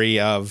history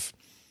of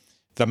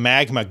the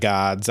magma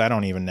gods. I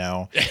don't even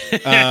know.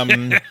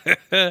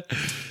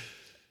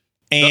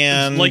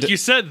 And like you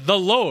said, the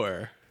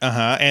lore.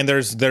 and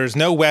there's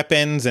no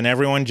weapons, and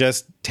everyone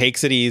just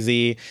takes it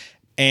easy.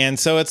 And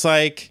so it's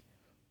like,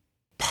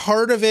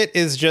 part of it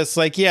is just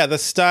like, yeah, the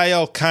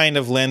style kind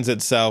of lends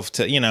itself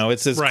to,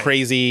 it's this Right.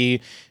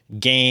 crazy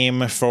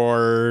game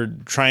for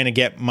trying to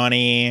get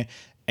money,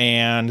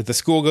 and the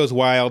school goes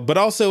wild. But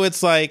also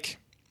it's like,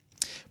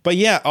 but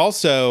yeah,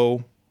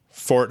 also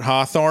Fort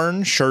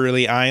Hawthorne,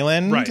 Shirley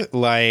Island, Right.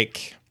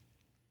 like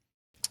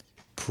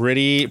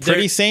pretty There-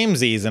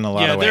 samesies in a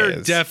lot Yeah, of there ways.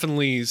 are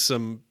definitely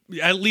some,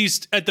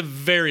 at the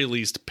very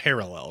least,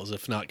 parallels,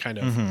 if not kind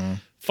of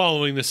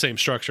following the same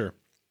structure.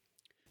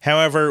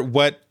 However,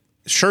 what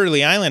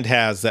Shirley Island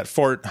has that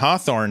Fort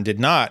Hawthorne did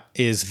not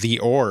is the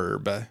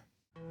orb.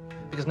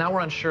 Because now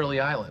we're on Shirley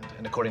Island,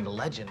 and according to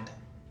legend,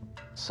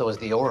 so is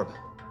the orb.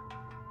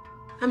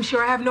 I'm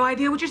sure I have no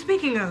idea what you're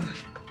speaking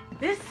of.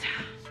 This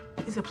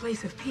is a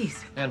place of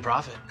peace. And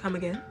profit. Come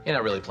again? You're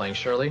not really playing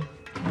Shirley.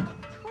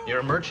 You're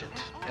a merchant,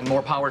 and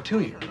more power to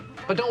you.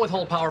 But don't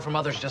withhold power from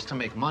others just to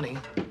make money.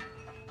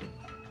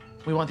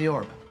 We want the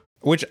orb.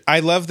 Which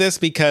I love this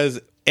because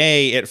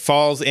it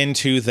falls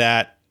into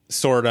that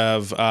sort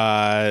of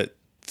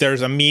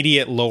there's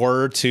immediate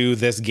lore to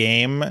this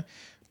game,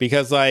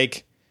 because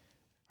like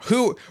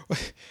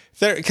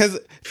because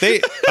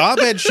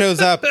Abed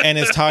shows up and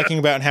is talking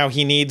about how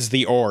he needs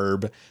the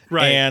orb,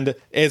 Right. and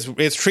is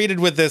treated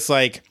with this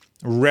like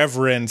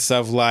reverence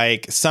of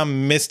like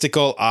some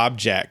mystical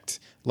object.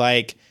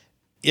 Like,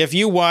 if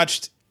you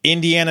watched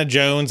Indiana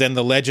Jones and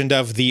the Legend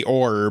of the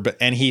Orb,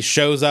 and he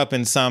shows up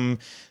in some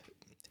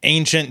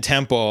ancient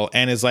temple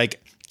and is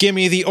like, give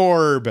me the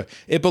orb,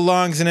 it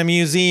belongs in a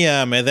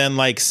museum, and then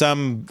like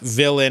some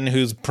villain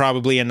who's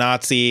probably a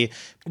Nazi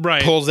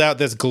Right. pulls out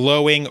this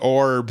glowing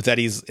orb that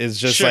is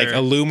just Sure. like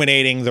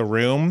illuminating the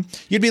room,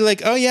 you'd be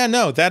like, oh yeah,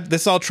 no,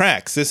 this all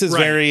tracks. This is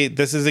Right.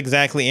 this is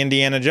exactly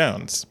Indiana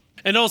Jones.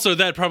 And also,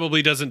 that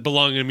probably doesn't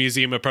belong in a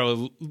museum. It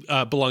probably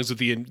belongs with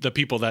the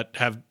people that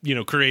have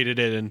created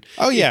it. And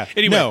Oh, yeah.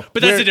 anyway, No,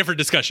 but that's we're- a different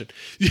discussion.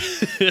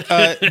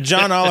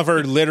 John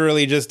Oliver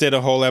literally just did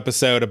a whole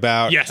episode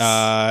about Yes.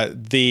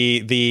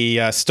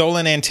 the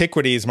stolen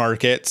antiquities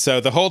market. So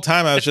the whole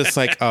time I was just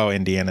like, oh,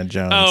 Indiana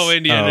Jones. Oh,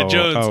 Indiana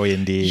Jones. Oh,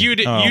 Indy. You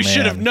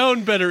should have man.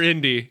 known better,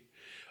 Indy.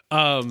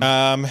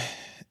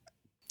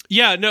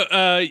 Yeah, no,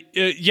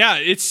 yeah,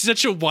 it's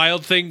such a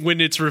wild thing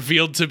when it's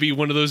revealed to be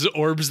one of those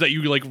orbs that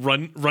you like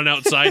run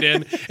outside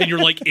in, and you're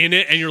like in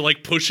it, and you're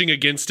like pushing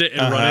against it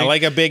and running.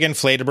 like a big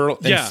inflatable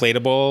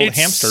It's-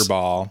 hamster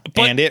ball,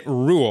 but and it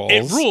rules.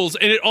 It rules,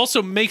 and it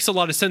also makes a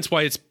lot of sense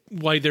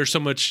why there's so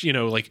much,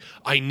 like,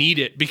 I need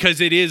it, because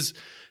it is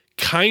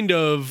kind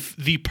of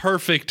the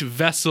perfect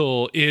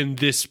vessel in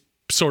this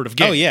sort of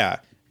game. Oh yeah,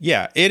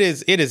 it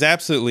is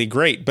absolutely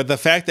great. But the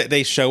fact that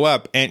they show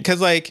up, and because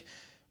like,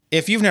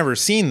 if you've never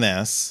seen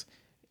this,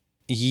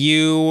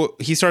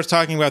 he starts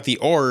talking about the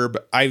orb.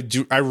 I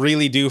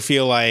really do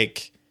feel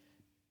like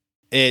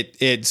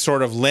it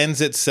sort of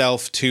lends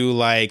itself to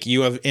like,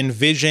 you have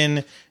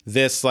envision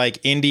this like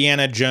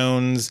Indiana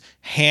Jones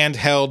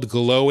handheld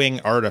glowing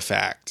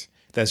artifact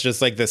that's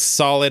just like this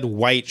solid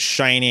white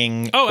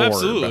shining Oh, orb.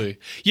 absolutely.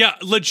 Yeah,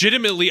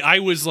 legitimately, I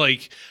was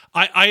like,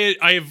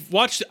 I've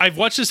watched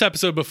this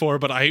episode before,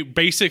 but I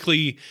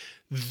basically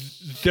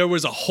there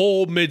was a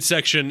whole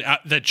midsection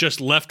that just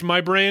left my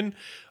brain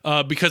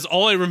because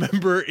all I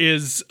remember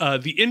is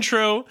the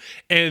intro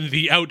and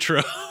the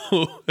outro.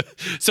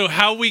 So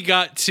how we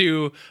got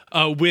to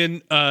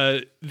when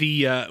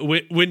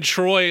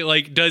Troy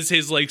like does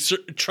his like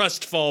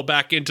trust fall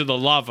back into the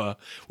lava,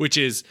 which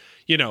is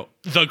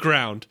the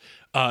ground.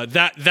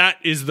 That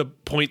is the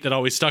point that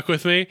always stuck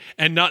with me,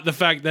 and not the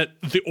fact that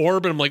the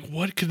orb. And I'm like,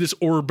 what could this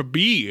orb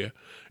be?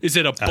 Is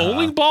it a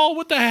bowling ball?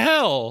 What the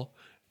hell?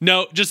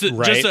 No, just an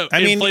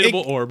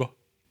inflatable orb.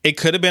 It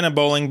could have been a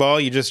bowling ball.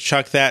 You just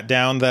chuck that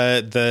down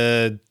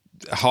the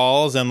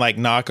halls and like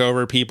knock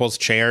over people's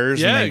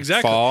chairs. Yeah, and they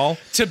exactly. fall.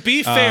 To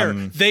be fair,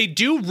 they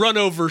do run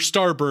over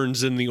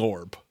Starburns in the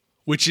orb,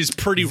 which is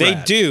pretty They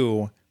rad.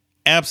 do.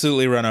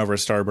 absolutely run over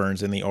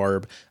Starburns in the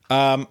orb.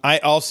 I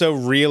also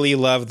really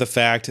love the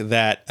fact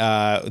that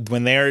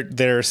when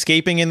they're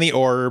escaping in the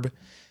orb,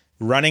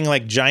 running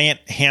like giant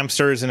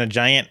hamsters in a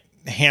giant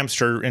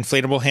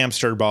inflatable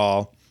hamster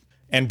ball,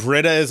 and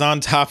Britta is on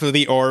top of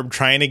the orb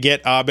trying to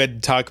get Abed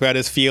to talk about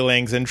his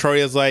feelings, and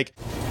Troy is like,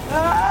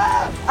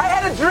 I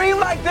had a dream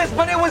like this,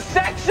 but it was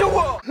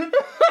sexual.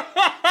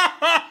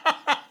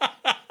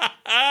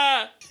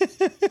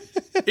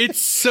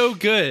 It's so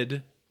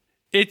good.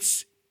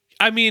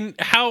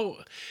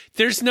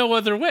 There's no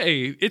other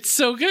way. It's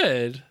so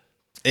good.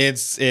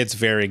 It's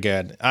very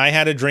good. I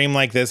had a dream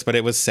like this, but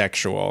it was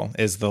sexual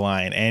is the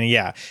line. And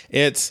yeah,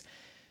 it's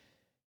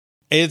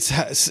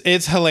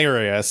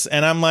hilarious.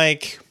 And I'm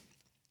like,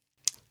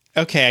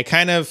 okay, I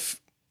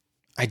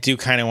do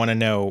kind of want to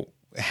know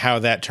how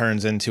that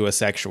turns into a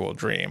sexual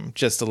dream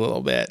just a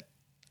little bit.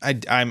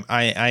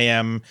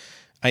 I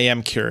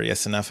am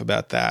curious enough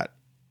about that.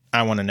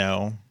 I want to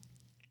know.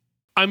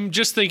 I'm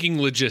just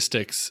thinking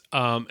logistics.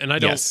 And I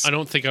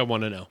don't think I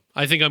want to know.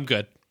 I think I'm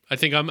good. I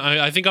think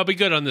I'll be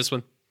good on this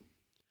one.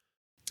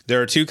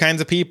 There are two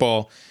kinds of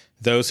people: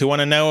 those who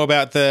want to know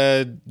about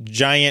the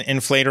giant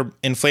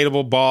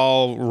inflatable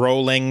ball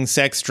rolling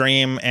sex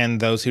dream, and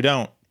those who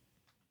don't.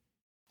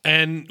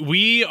 And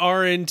we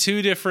are in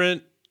two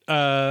different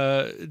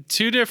genres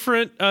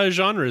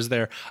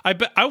there. I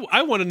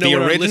want to know the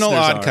what original our listeners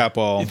Odd are.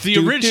 Couple. The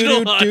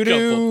original Odd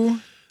Couple.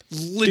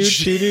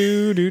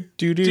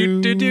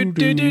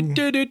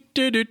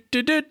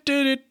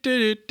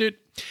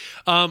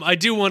 I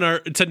do want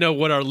to know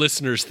what our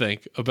listeners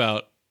think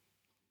about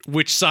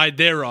which side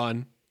they're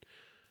on.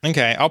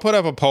 Okay, I'll put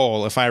up a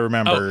poll if I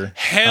remember. Oh,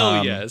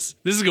 hell yes.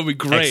 This is going to be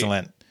great.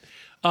 Excellent.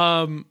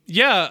 So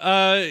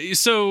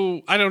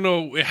I don't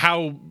know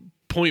how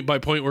point by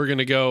point we're going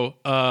to go.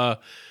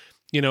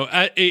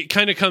 It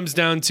kind of comes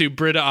down to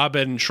Britta,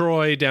 Abed, and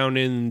Troy down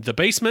in the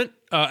basement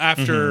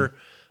after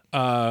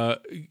I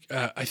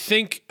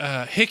think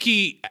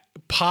Hickey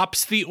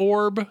pops the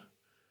orb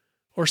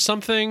or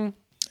something.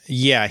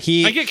 Yeah, I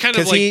get kind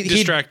of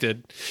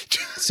distracted.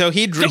 So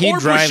he the orb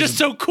drives, was just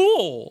so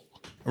cool.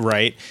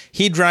 Right.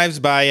 He drives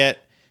by it,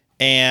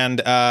 and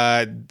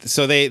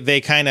so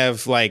they kind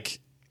of like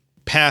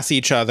pass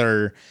each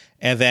other,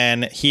 and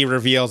then he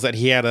reveals that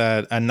he had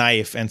a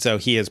knife, and so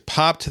he has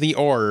popped the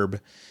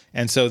orb,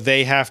 and so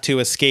they have to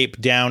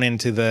escape down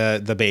into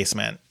the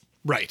basement.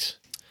 Right.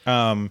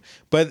 But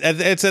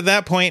it's at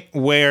that point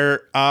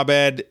where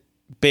Abed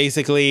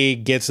basically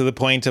gets to the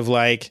point of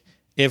like,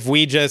 if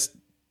we just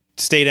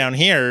stay down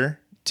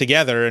here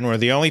together and we're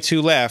the only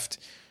two left,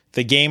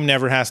 the game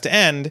never has to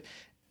end.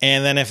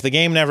 And then if the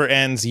game never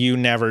ends, you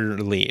never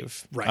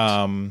leave. Right.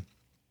 And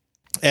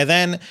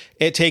then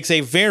it takes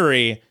a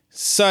very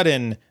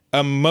sudden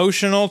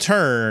emotional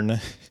turn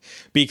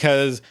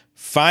because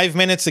 5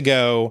 minutes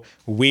ago,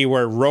 we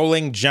were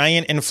rolling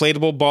giant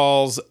inflatable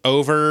balls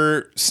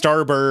over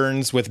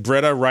Starburns with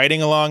Britta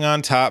riding along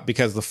on top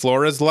because the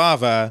floor is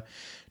lava,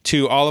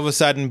 to all of a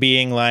sudden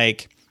being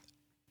like,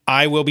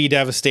 I will be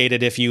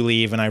devastated if you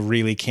leave, and I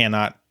really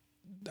cannot.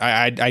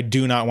 I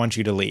do not want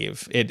you to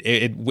leave.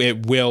 It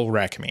will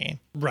wreck me.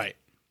 Right.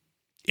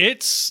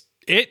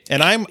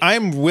 And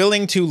I'm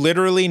willing to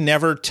literally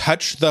never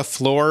touch the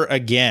floor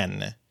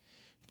again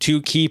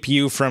to keep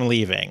you from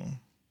leaving.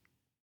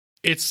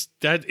 It's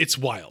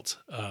wild.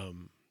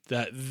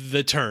 That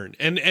the turn,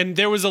 and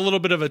there was a little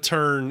bit of a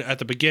turn at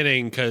the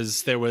beginning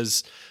because there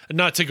was,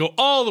 not to go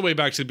all the way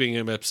back to the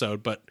beginning of the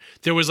episode, but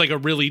there was like a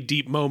really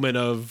deep moment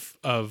of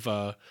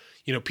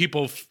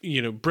people,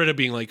 Britta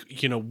being like,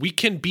 we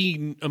can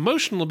be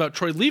emotional about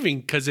Troy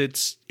leaving because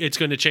it's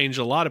going to change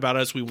a lot about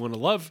us. We want to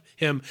love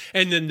him.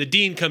 And then the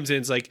dean comes in,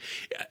 it's like,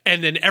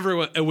 and then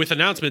everyone with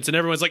announcements, and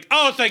everyone's like,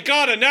 oh, thank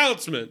God,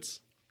 announcements,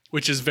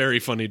 which is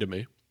very funny to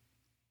me.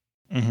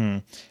 Mm-hmm.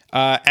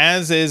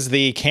 As is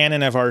the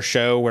canon of our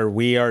show, where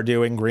we are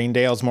doing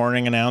Greendale's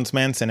morning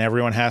announcements and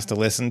everyone has to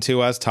listen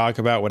to us talk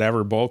about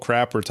whatever bull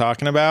crap we're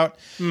talking about.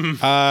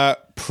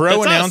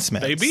 Pro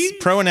announcements, baby.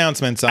 Pro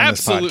announcements on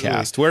Absolutely.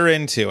 This podcast. We're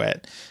into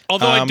it.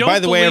 Although I don't by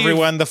the way, believe-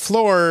 everyone, the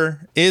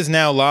floor is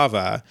now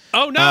lava.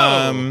 Oh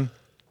no.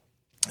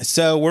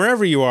 So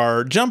wherever you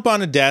are, jump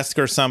on a desk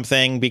or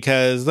something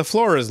because the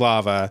floor is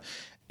lava.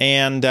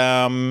 And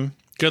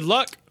good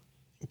luck.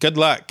 Good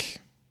luck.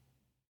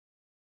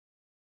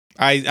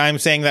 I'm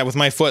saying that with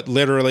my foot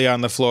literally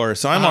on the floor,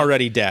 so I'm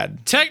already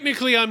dead.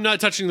 Technically, I'm not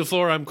touching the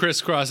floor. I'm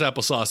crisscross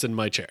applesauce in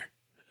my chair.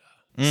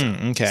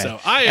 Okay. So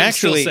I am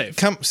actually still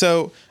safe.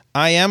 So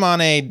I am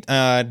on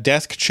a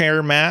desk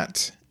chair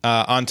mat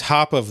on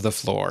top of the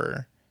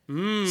floor.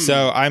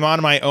 So I'm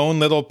on my own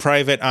little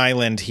private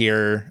island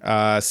here,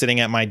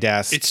 sitting at my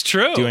desk. It's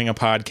true. Doing a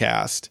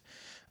podcast.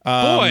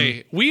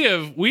 Boy, we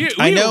are winning.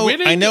 I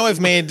know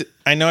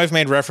I've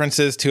made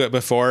references to it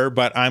before,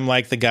 but I'm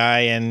like the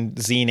guy in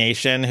Z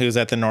Nation who's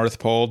at the North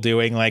Pole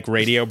doing like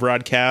radio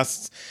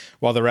broadcasts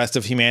while the rest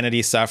of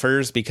humanity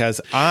suffers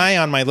because I,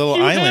 on my little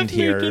island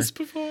here,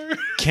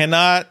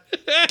 cannot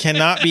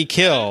be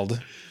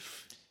killed.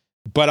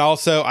 but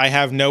also I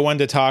have no one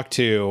to talk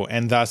to,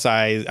 and thus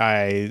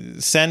I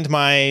send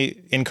my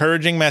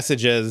encouraging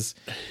messages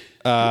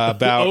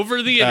about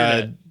over the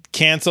internet.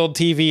 Canceled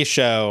TV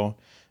show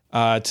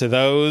to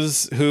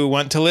those who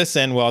want to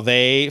listen while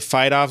they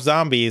fight off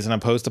zombies in a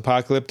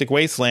post-apocalyptic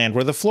wasteland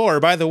where the floor,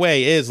 by the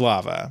way, is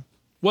lava.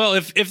 Well,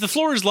 if the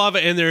floor is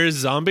lava and there is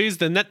zombies,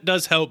 then that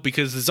does help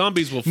because the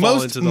zombies will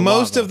fall into the lava.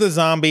 Most of the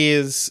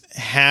zombies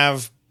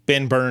have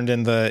been burned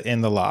in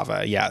the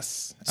lava.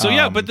 Yes. So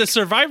yeah, but the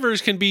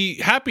survivors can be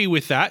happy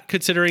with that,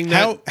 considering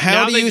that. How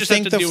now do they you just have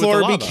think to the deal with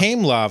floor lava.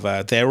 became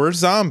lava? There were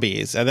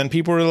zombies, and then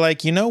people were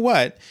like, you know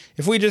what?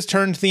 If we just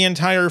turned the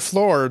entire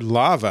floor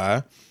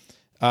lava,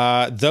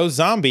 those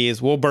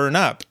zombies will burn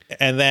up.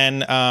 And then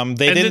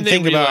didn't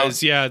think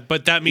realize, about yeah,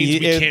 but that means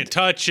we can't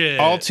touch it.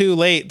 All too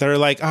late. They're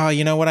like, oh,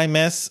 you know what I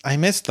miss? I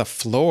miss the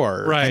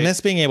floor. Right. I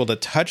miss being able to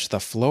touch the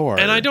floor.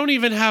 And I don't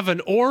even have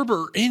an orb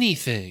or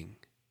anything.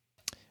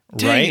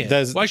 Dang right? it.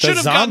 The, well, I should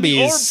have gotten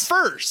the orb zombies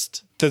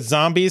first. The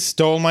zombies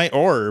stole my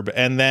orb,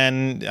 and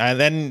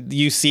then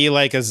you see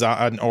like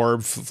an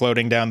orb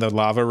floating down the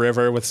lava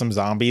river with some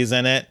zombies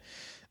in it.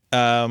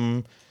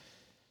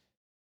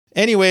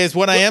 Anyways,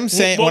 what I'm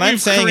saying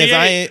is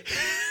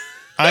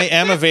I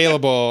am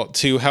available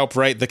to help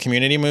write the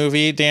Community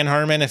movie, Dan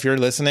Harmon, if you're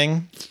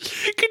listening.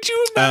 Could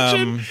you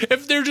imagine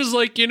if they're just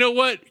like, you know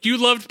what? You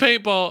loved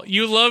paintball.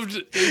 You loved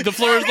The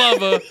Floor is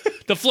Lava.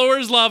 The Floor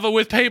is Lava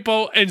with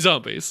paintball and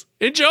zombies.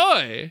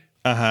 Enjoy.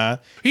 Uh-huh.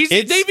 They've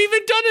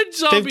even done a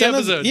zombie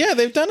episode.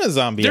 They've done a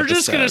zombie They're episode.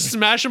 just going to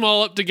smash them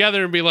all up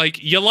together and be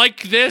like, you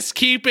like this?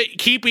 Keep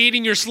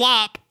eating your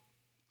slop.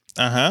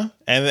 Uh-huh.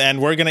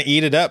 And we're going to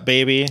eat it up,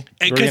 baby.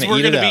 Because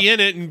we're going to be in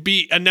it and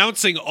be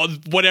announcing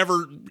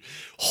whatever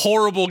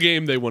horrible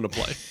game they want to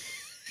play.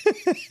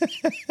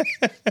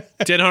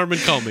 Dan Harmon,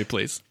 call me,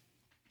 please.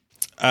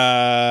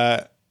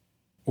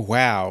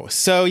 Wow.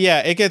 So yeah,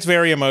 it gets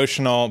very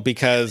emotional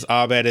because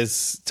Abed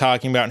is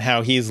talking about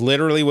how he's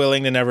literally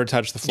willing to never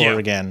touch the floor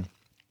again.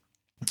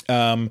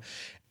 And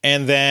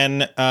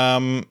then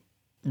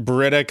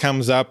Britta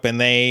comes up and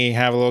they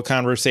have a little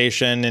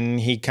conversation and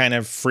he kind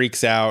of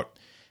freaks out.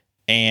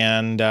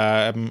 And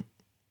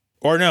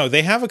or no,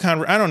 they have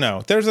I don't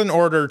know. There's an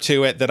order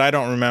to it that I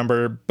don't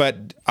remember,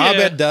 but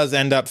Abed does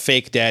end up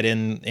fake dead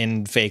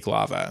in fake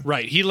lava.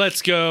 Right. He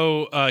lets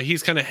go.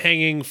 He's kind of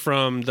hanging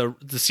from the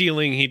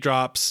ceiling. He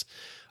drops.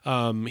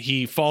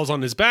 He falls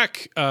on his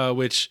back,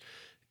 which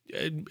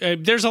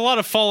there's a lot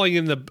of falling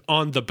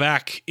on the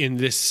back in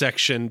this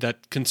section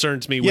that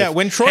concerns me. Yeah, with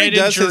when Troy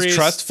does injuries. his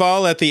trust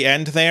fall at the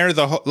end there,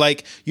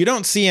 you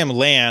don't see him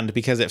land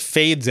because it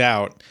fades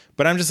out.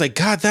 But I'm just like,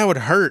 God, that would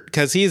hurt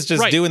because he's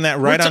just doing that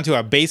right onto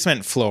a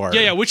basement floor.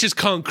 Yeah, which is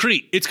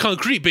concrete. It's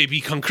concrete,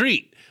 baby,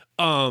 concrete.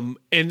 And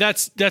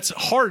that's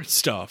hard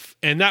stuff.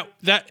 And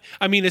that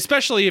I mean,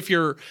 especially if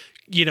you're,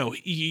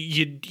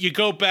 you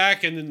go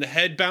back and then the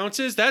head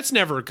bounces. That's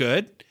never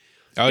good.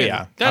 Oh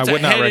yeah, that's I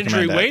would a not head recommend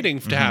injury that. waiting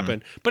to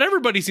happen. But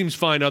everybody seems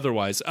fine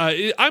otherwise.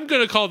 I'm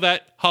going to call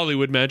that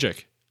Hollywood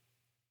magic.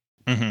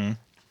 Mm-hmm.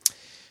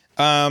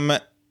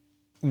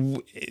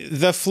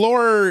 The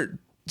floor.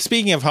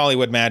 Speaking of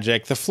Hollywood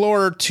magic, the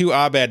floor to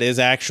Abed is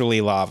actually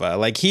lava.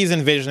 Like he's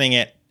envisioning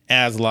it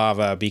as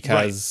lava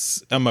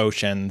because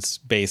emotions,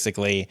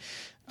 basically.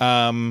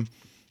 And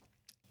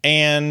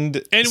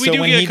we so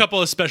do get a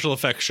couple of special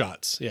effects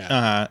shots.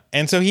 Yeah.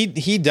 And so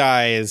he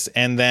dies,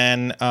 and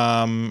then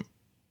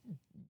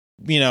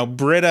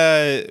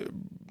Britta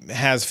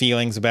has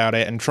feelings about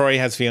it, and Troy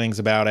has feelings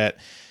about it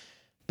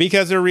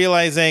because they're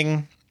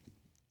realizing.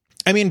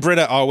 I mean,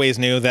 Britta always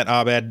knew that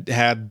Abed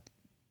had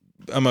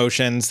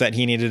emotions that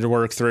he needed to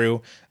work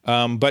through,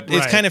 but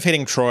it's kind of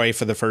hitting Troy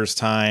for the first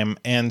time,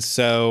 and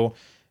so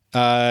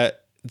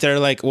they're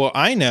like, well,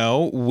 I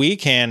know we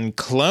can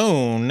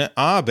clone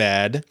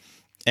Abed,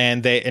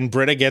 and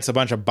Britta gets a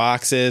bunch of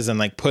boxes and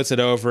like puts it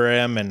over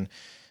him, and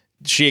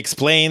she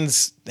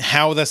explains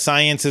how the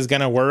science is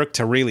going to work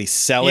to really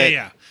sell it.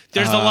 Yeah,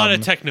 there's a lot of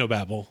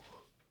technobabble,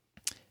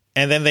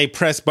 and then they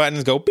press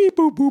buttons, go beep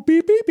boop boop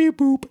beep beep beep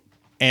boop,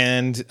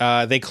 and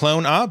they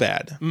clone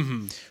Abed.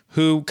 Mm-hmm.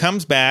 Who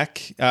comes back.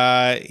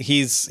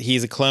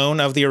 He's a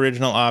clone of the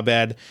original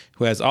Abed,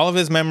 who has all of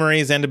his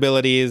memories and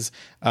abilities.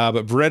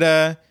 But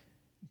Britta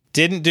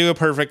didn't do a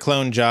perfect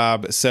clone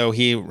job, so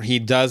he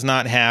does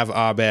not have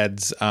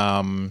Abed's.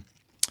 God,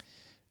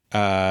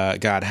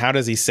 how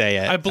does he say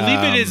it? I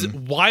believe it is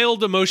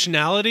wild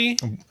emotionality.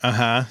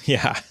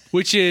 Yeah.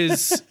 Which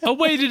is a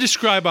way to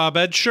describe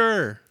Abed.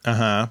 Sure.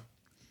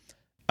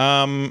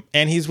 And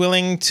he's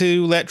willing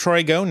to let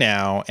Troy go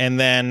now, and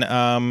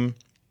then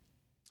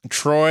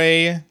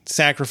Troy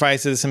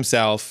sacrifices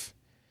himself,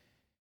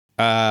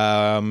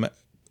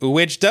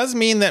 which does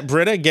mean that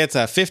Britta gets a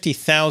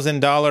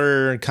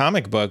 $50,000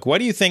 comic book. What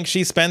do you think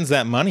she spends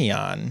that money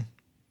on?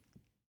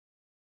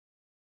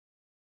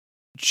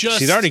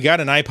 She's already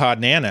got an iPod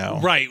Nano.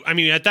 Right. I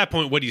mean, at that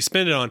point, what do you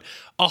spend it on?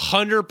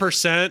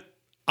 100%.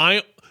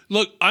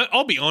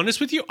 I'll be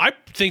honest with you. I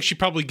think she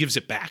probably gives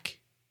it back.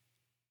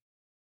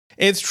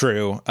 It's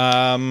true.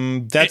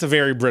 That's a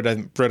very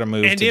Brita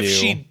move And to if do.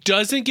 she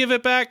doesn't give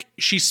it back,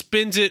 she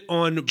spends it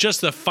on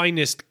just the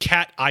finest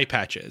cat eye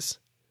patches.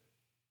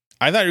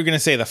 I thought you were going to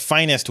say the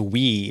finest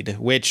weed,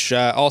 which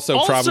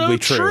also probably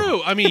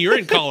true. I mean, you're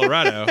in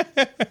Colorado.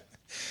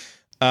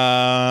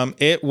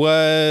 It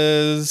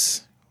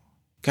was,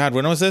 God,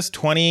 when was this?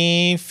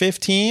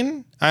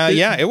 2015?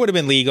 Yeah, it would have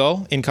been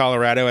legal in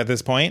Colorado at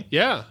this point.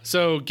 Yeah.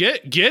 So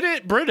get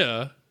it,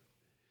 Brita.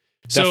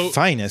 The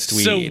finest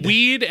weed. So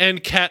weed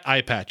and cat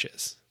eye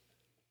patches.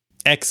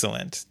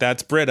 Excellent.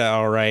 That's Brita,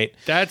 all right.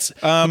 That's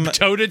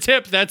toe to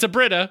tip. That's a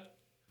Brita.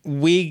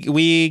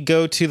 We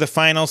go to the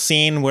final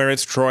scene where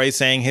it's Troy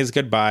saying his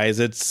goodbyes.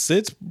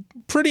 It's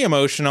pretty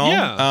emotional.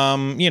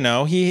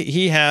 Yeah.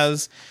 He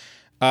has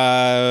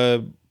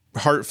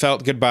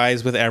heartfelt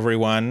goodbyes with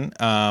everyone.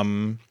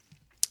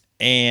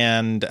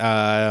 And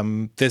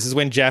this is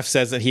when Jeff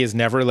says that he has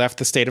never left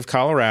the state of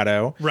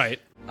Colorado. Right.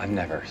 I've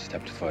never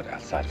stepped foot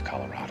outside of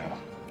Colorado.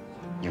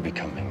 You're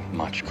becoming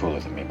much cooler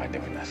than me by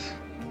doing this.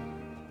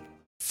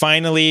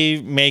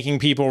 Finally making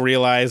people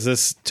realize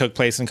this took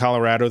place in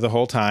Colorado the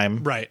whole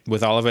time. Right.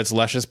 With all of its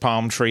luscious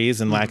palm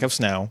trees and lack of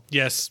snow.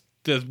 Yes.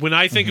 When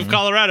I think of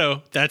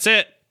Colorado, that's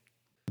it.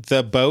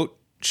 The boat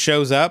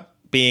shows up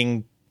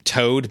being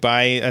towed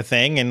by a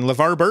thing, and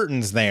LeVar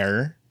Burton's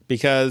there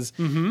because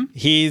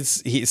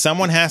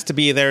someone has to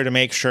be there to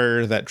make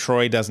sure that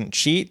Troy doesn't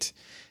cheat.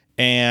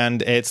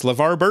 And it's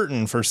LeVar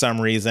Burton for some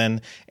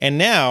reason. And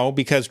now,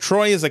 because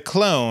Troy is a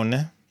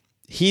clone,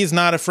 he's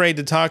not afraid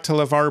to talk to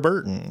LeVar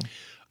Burton.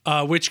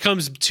 Which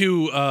comes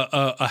to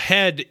a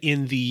head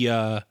in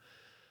the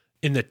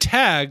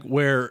tag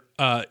where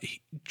he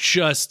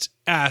just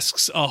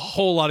asks a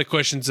whole lot of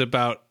questions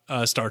about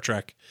Star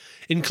Trek,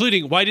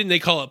 including why didn't they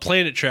call it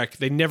Planet Trek?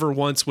 They never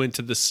once went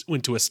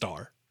to a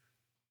star.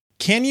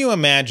 Can you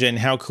imagine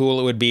how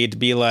cool it would be to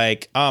be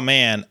like, oh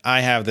man,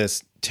 I have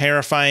this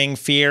terrifying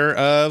fear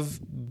of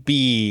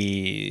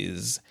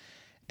bees.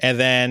 And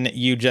then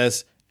you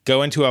just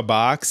go into a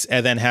box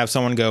and then have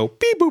someone go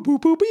beep, boop,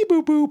 boop, boop, beep,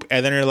 boop, boop.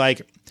 And then you're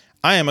like,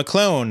 I am a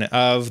clone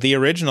of the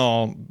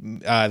original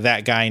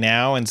that guy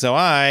now. And so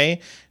I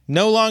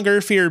no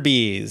longer fear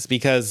bees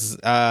because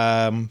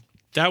I'm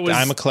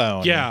a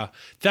clone. Yeah,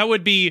 that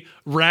would be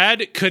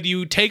rad. Could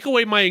you take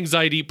away my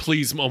anxiety,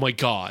 please? Oh my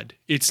God.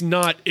 It's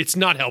not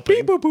helping.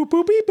 Beep, boop, boop,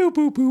 boop, beep, boop,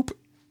 boop, boop.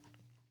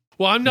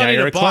 Well, I'm not Now in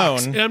you're a a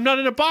box. clone. I'm not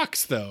in a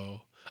box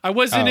though. I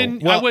wasn't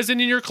in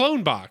your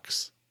clone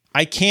box.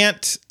 I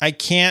can't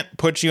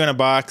put you in a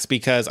box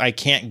because I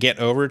can't get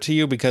over to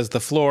you because the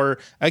floor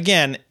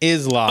again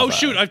is lava. Oh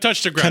shoot, I've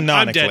touched the ground.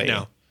 I'm dead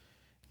now.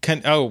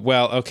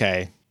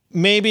 Okay.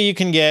 Maybe you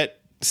can get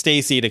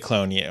Stacy to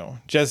clone you.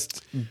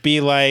 Just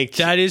be like,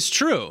 that is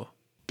true.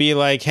 Be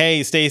like,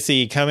 hey,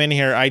 Stacy, come in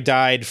here. I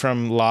died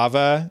from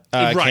lava.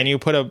 Right. Can you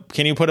put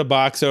a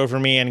box over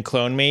me and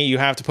clone me? You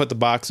have to put the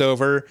box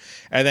over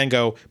and then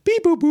go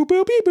beep boop boop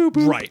boop beep boop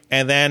boop. Right.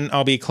 And then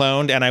I'll be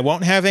cloned and I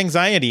won't have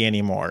anxiety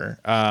anymore.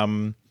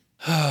 That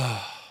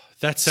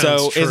sounds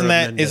so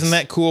tremendous. isn't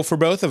that cool for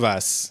both of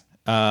us?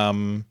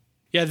 Yeah,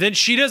 then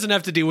she doesn't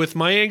have to deal with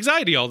my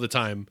anxiety all the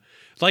time.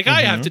 Like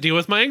I have to deal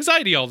with my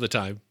anxiety all the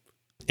time.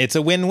 It's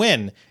a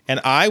win-win. And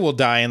I will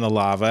die in the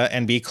lava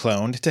and be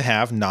cloned to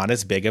have not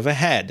as big of a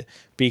head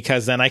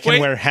because then I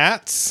can wear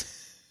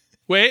hats.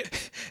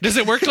 Wait, does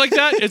it work like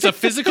that? It's a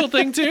physical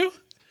thing too?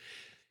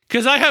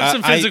 Because I have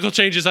some physical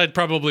changes I'd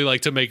probably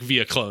like to make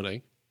via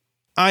cloning.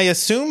 I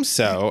assume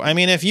so. I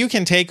mean, if you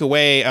can take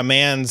away a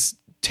man's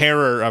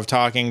terror of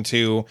talking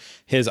to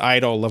his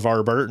idol,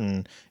 LeVar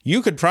Burton,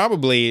 you could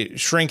probably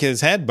shrink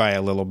his head by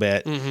a little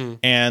bit.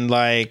 And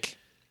like...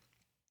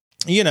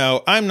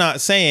 I'm not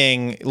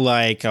saying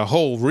like a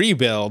whole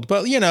rebuild,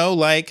 but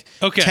like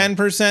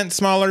 10%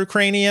 smaller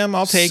cranium,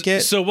 I'll take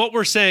it. So what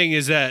we're saying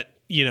is that,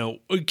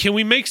 can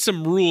we make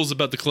some rules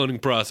about the cloning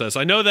process?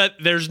 I know that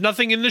there's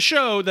nothing in the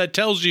show that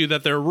tells you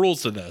that there are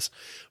rules to this,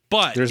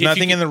 but there's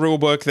nothing in the rule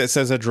book that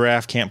says a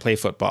giraffe can't play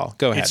football.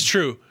 Go ahead. It's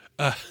true.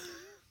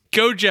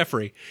 Go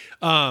Jeffrey.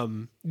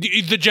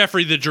 The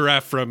Jeffrey, the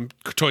giraffe from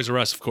Toys R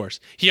Us, of course.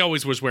 He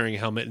always was wearing a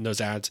helmet in those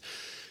ads.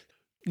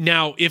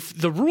 Now, if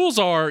the rules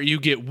are you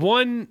get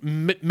one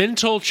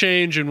mental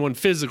change and one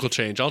physical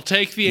change, I'll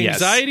take the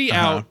anxiety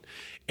out,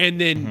 and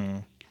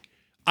then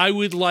I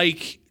would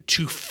like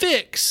to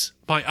fix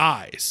my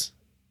eyes.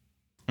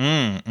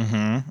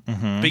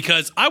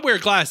 Because I wear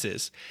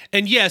glasses,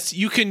 and yes,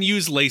 you can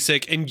use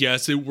LASIK, and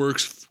yes, it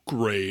works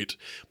great.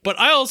 But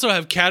I also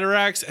have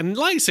cataracts, and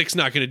LASIK's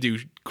not going to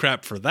do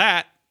crap for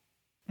that.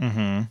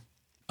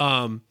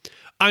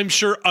 I'm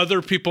sure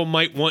other people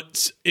might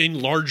want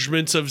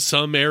enlargements of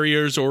some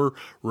areas or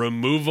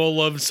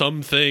removal of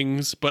some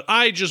things, but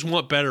I just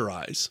want better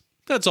eyes.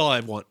 That's all I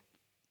want.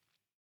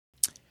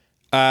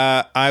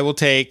 I will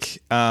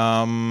take,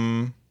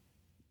 that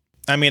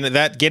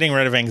getting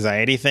rid of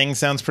anxiety thing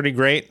sounds pretty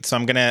great. So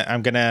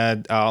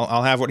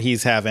I'll have what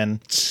he's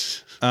having.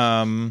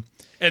 And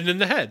then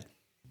the head.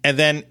 And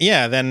then,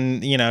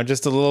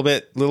 just a little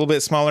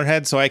bit smaller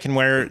head so I can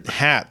wear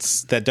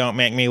hats that don't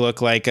make me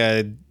look like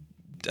a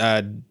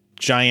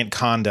giant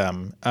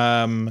condom.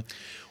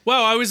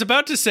 Well, I was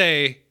about to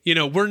say,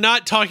 we're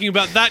not talking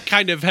about that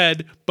kind of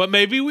head, but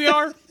maybe we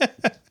are.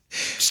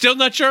 Still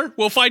not sure.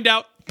 We'll find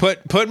out.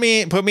 Put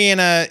me in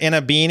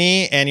a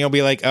beanie, and you'll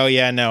be like, oh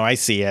yeah, no, I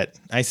see it.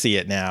 I see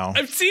it now.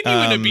 I've seen you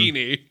in a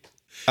beanie.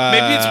 Maybe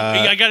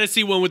I got to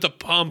see one with a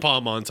pom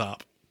pom on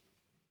top.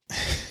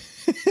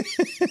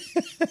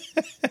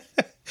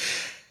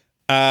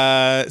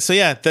 So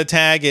yeah, the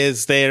tag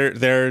is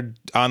they're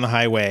on the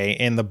highway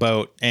in the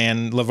boat,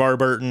 and LeVar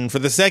Burton, for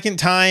the second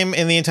time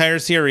in the entire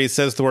series,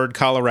 says the word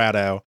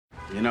Colorado.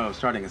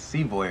 Starting a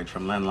sea voyage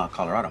from landlocked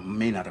Colorado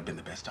may not have been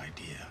the best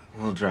idea.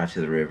 We'll drive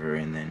to the river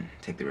and then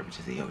take the river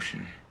to the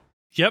ocean.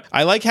 Yep.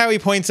 I like how he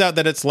points out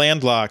that it's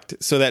landlocked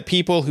so that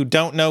people who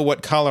don't know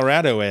what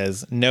Colorado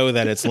is know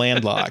that it's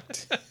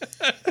landlocked.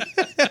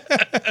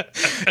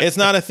 It's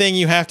not a thing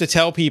you have to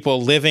tell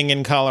people living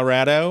in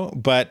Colorado,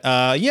 but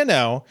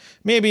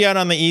maybe out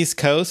on the East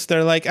Coast,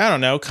 they're like, I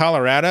don't know,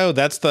 Colorado,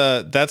 that's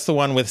the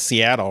one with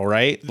Seattle,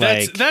 right?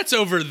 That's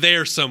over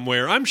there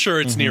somewhere. I'm sure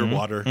it's near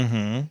water.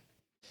 Mm-hmm.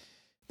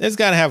 It's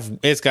got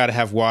to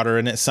have water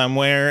in it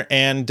somewhere,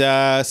 and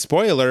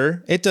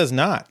spoiler, it does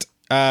not.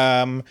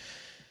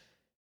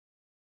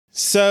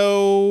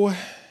 So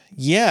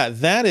yeah,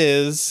 that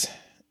is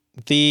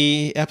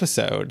the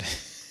episode.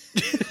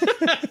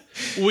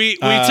 We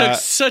took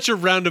such a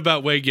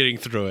roundabout way getting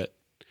through it.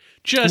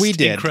 Just we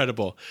did.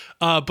 Incredible.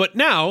 But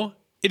now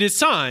it is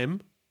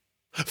time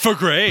for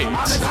grades.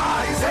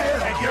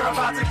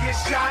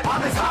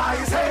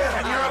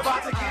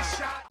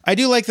 I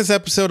do like this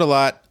episode a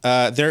lot.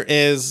 There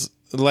is,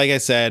 like I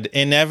said,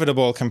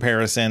 inevitable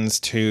comparisons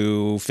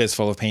to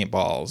Fistful of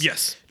Paintballs.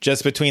 Yes.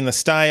 Just between the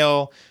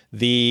style,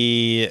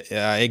 the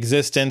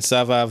existence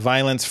of a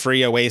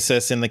violence-free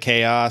oasis in the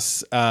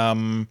chaos.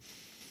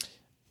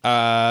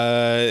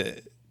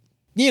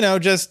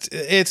 Just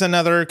it's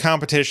another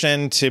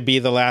competition to be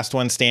the last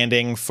one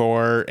standing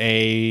for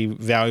a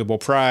valuable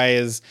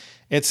prize,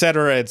 et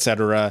cetera, et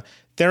cetera.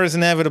 There is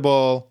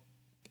inevitable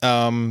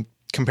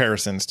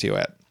comparisons to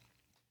it.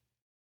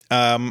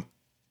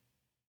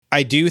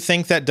 I do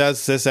think that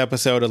does this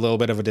episode a little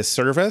bit of a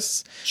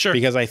disservice. Sure.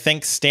 Because I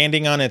think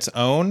standing on its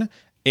own,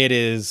 it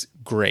is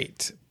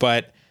great.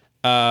 But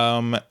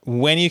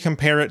when you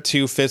compare it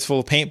to Fistful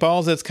of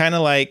Paintballs, it's kind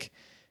of like,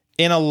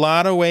 in a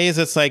lot of ways,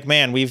 it's like,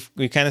 man, we've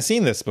kind of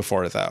seen this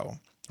before, though,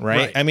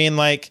 right? I mean,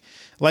 like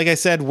I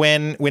said,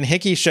 when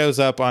Hickey shows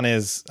up on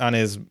his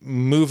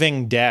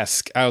moving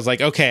desk, I was like,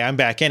 okay, I'm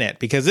back in it,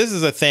 because this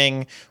is a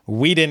thing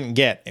we didn't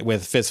get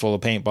with Fistful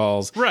of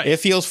Paintballs. Right. It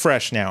feels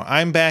fresh now.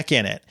 I'm back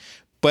in it.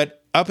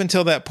 But up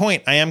until that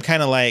point, I am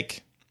kind of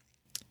like,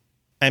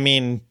 I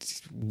mean,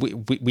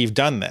 we've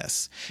done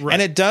this. Right.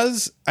 And it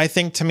does, I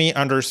think, to me,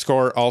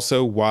 underscore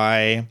also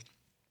why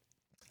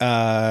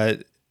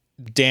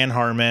Dan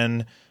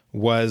Harmon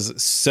was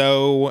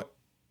so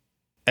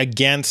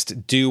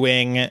against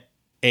doing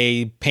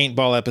a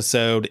paintball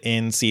episode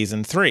in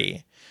season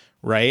 3,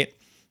 right?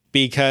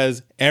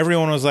 Because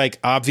everyone was like,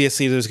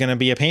 obviously there's going to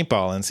be a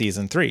paintball in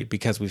season 3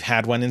 because we've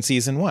had one in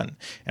season 1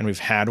 and we've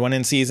had one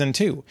in season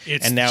 2.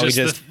 And now we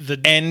just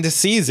end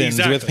seasons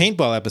with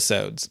paintball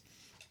episodes.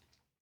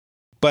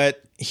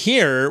 But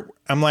here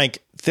I'm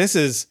like,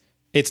 it's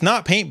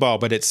not paintball,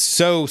 but it's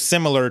so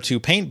similar to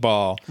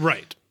paintball.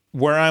 Right.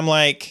 Where I'm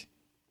like,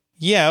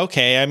 yeah,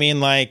 okay. I mean,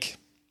 like,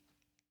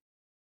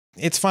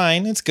 it's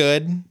fine. It's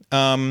good.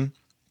 But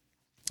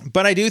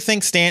I do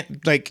think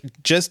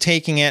just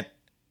taking it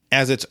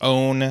as its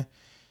own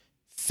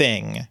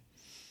thing,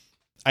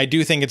 I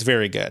do think it's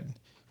very good.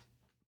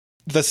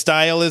 The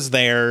style is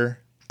there.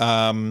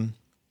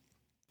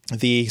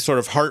 The sort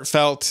of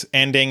heartfelt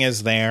ending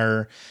is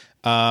there.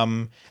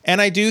 And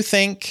I do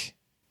think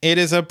it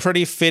is a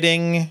pretty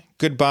fitting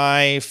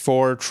goodbye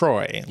for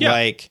Troy. Yeah.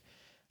 Like,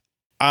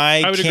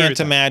 I can't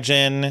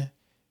imagine,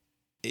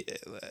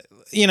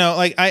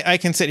 like I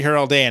can sit here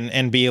all day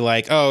and be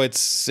like, oh,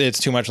 it's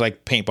too much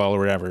like paintball or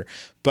whatever.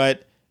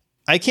 But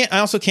I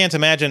also can't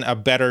imagine a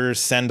better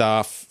send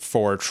off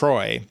for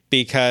Troy,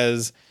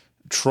 because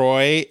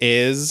Troy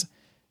is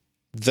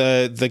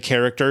the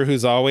character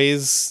who's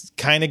always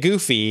kind of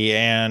goofy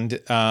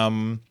and,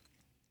 how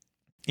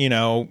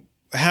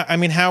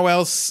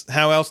else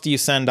do you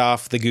send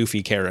off the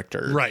goofy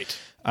character? Right.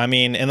 I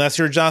mean, unless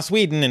you're Joss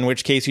Whedon, in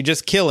which case you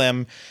just kill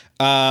him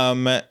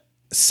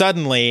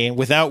suddenly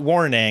without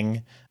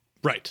warning.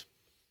 Right.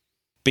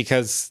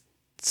 Because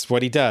it's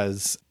what he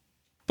does.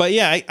 But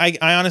yeah, I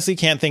honestly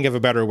can't think of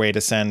a better way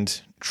to send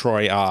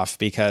Troy off,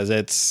 because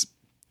it's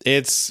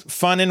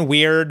fun and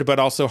weird, but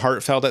also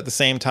heartfelt at the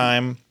same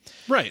time.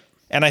 Right.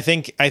 And I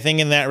think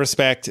in that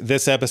respect,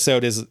 this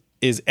episode is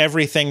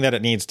everything that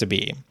it needs to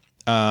be.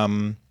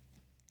 I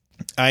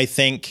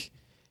think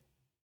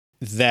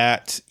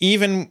that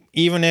even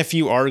if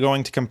you are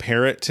going to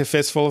compare it to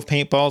Fistful of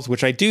Paintballs,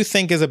 which I do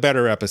think is a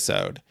better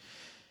episode,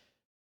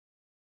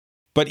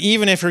 but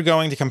even if you're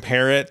going to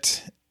compare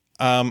it,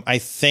 I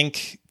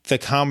think the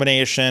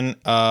combination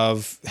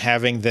of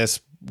having this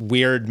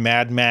weird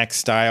Mad Max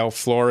style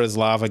Floor is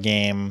Lava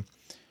game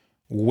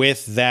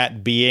with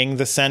that being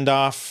the send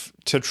off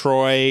to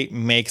Troy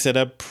makes it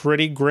a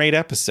pretty great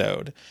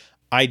episode.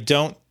 I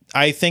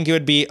think it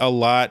would be a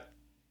lot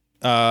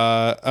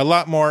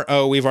more,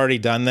 oh, we've already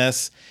done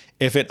this,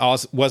 if it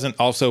also wasn't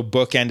also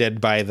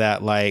bookended by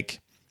that, like,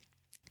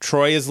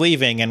 Troy is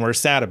leaving and we're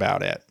sad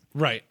about it.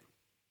 Right.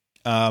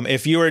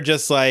 If you were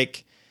just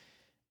like,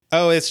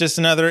 oh, it's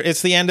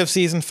the end of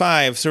season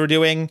 5, so we're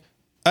doing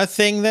a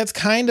thing that's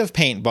kind of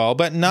paintball,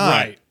 but not.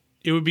 Right.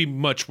 It would be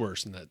much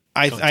worse than that.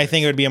 I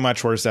think it would be a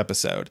much worse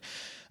episode.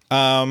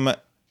 So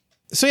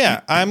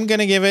yeah, I'm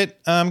gonna give it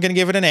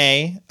an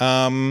A.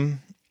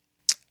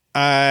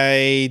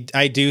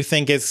 I do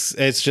think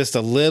it's just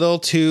a little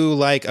too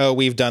like, oh,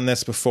 we've done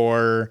this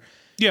before,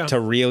 to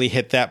really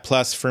hit that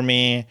plus for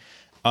me.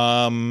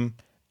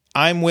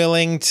 I'm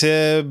willing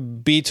to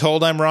be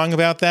told I'm wrong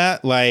about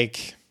that,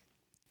 like,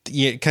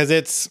 because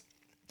it's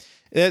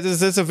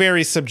a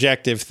very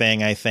subjective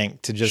thing, I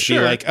think, to just be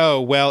like,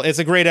 oh, well, it's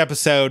a great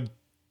episode,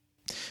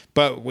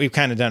 but we've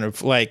kind of done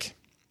it, like,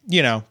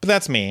 but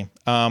that's me.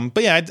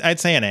 But yeah, I'd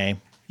say an A.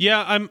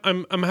 Yeah,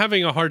 I'm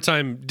having a hard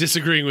time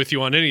disagreeing with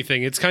you on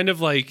anything. It's kind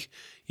of like,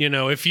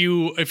 if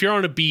you're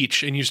on a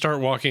beach and you start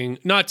walking,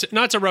 not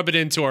to rub it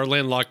into our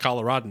landlocked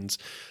Coloradans,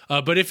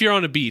 but if you're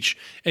on a beach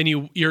and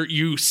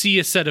you see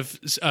a set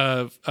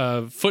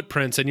of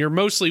footprints and you're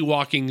mostly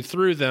walking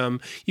through them,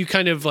 you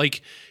kind of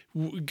like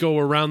go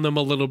around them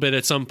a little bit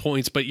at some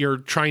points, but you're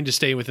trying to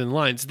stay within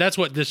lines. That's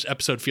what this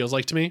episode feels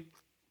like to me.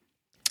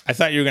 I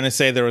thought you were going to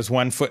say there was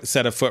one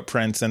set of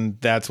footprints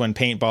and that's when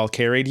paintball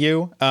carried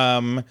you.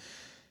 That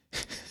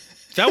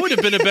would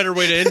have been a better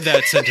way to end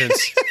that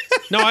sentence.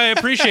 No, I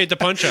appreciate the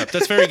punch up.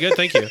 That's very good.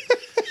 Thank you.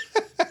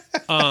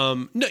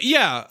 No,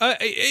 yeah.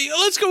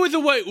 Let's go with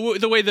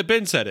the way that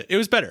Ben said it. It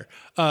was better.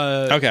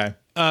 Okay.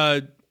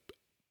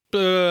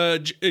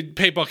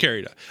 Paintball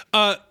carried it.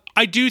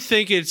 I do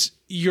think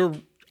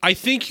I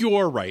think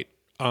you're right.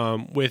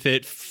 With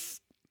it.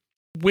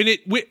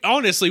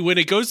 Honestly, when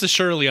it goes to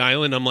Shirley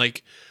Island, I'm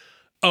like,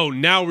 oh,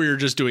 now we're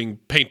just doing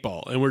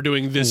paintball and we're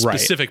doing this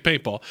specific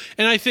paintball.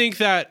 And I think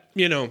that,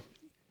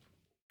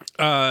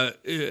 I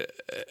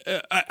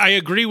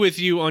agree with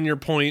you on your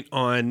point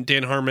on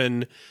Dan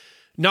Harmon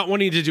not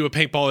wanting to do a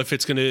paintball if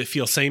it's going to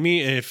feel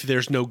samey and if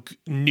there's no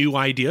new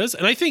ideas.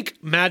 And I think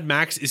Mad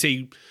Max is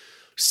a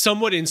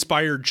somewhat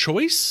inspired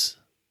choice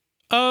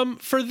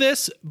for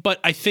this, but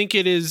I think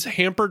it is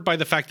hampered by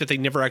the fact that they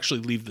never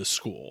actually leave the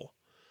school.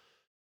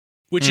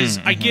 Which is,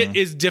 I get,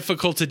 is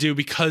difficult to do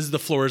because the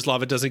floor is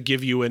lava doesn't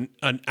give you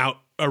a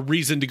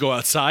reason to go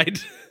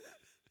outside.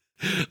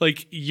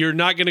 Like, you're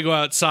not going to go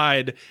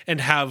outside and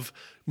have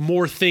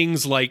more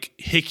things like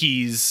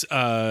Hickey's,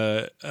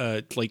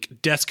 like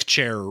desk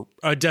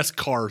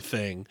car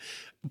thing.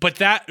 But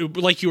that,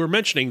 like you were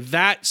mentioning,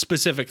 that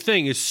specific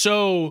thing is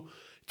so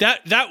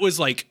that was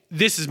like,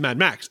 this is Mad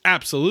Max.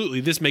 Absolutely,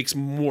 this makes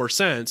more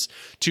sense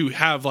to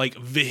have like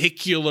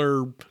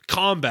vehicular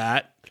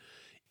combat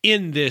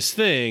in this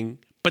thing,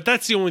 but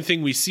that's the only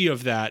thing we see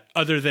of that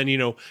other than,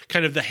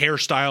 kind of the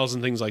hairstyles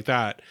and things like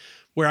that,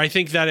 where I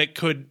think that it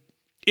could,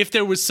 if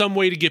there was some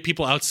way to get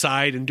people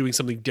outside and doing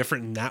something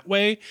different in that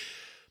way,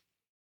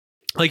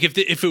 like if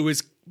it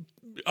was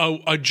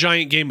a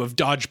giant game of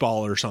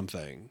dodgeball or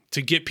something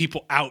to get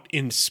people out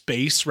in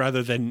space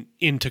rather than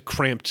into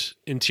cramped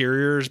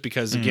interiors,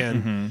 because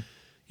again,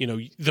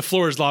 the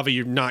floor is lava.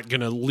 You're not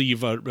going to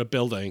leave a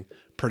building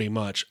pretty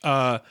much.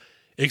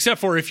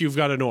 Except for if you've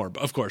got an orb,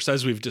 of course,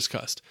 as we've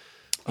discussed.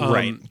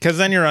 Right. Because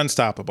then you're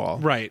unstoppable.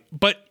 Right.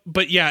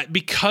 But yeah,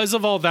 because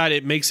of all that,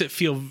 it makes it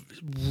feel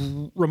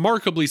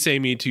remarkably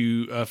samey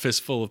to a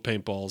fistful of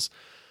paintballs.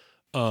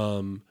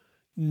 And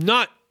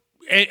that,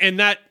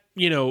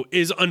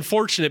 is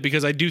unfortunate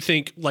because I do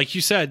think, like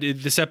you said,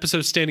 this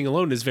episode standing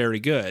alone is very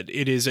good.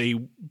 It is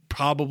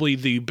probably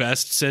the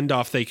best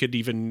send-off they could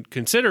even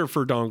consider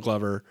for Don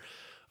Glover.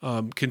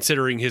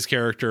 Considering his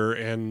character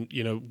and,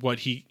 what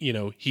he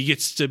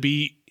gets to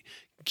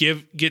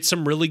get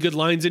some really good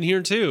lines in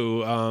here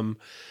too.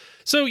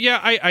 So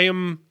yeah, I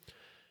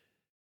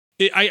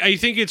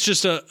think it's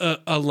just never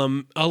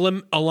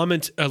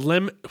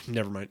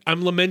mind.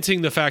 I'm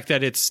lamenting the fact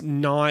that it's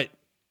not,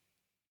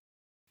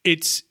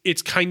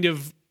 it's kind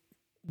of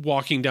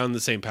walking down the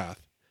same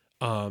path,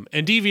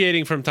 and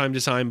deviating from time to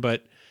time,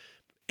 but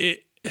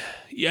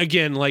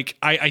again, like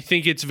I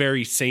think it's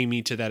very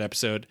samey to that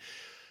episode.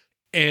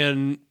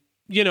 And,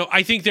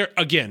 I think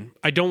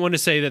I don't want to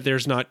say that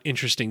there's not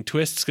interesting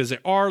twists, because there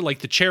are,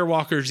 like the chair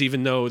walkers,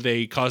 even though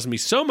they cause me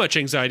so much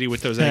anxiety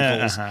with those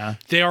ankles,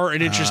 they are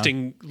an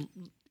interesting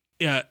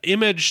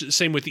image.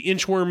 Same with the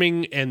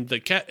inchworming and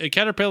the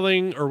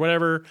caterpilling or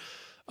whatever.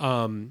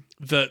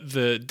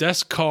 The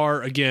desk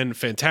car, again,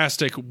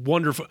 fantastic,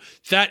 wonderful.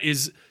 That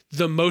is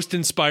the most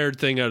inspired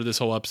thing out of this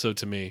whole episode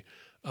to me.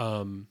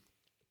 Other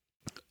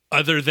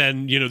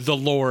than, the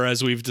lore,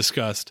 as we've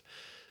discussed.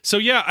 So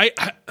yeah,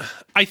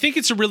 I think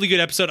it's a really good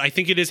episode. I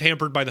think it is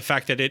hampered by the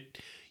fact that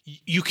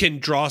you can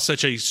draw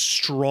such a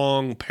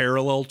strong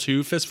parallel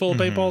to Fistful of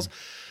Paintballs.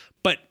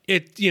 But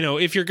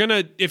if you're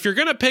gonna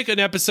pick an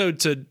episode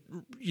to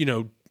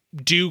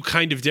do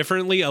kind of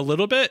differently a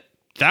little bit,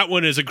 that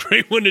one is a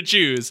great one to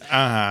choose.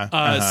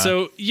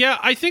 So yeah,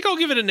 I think I'll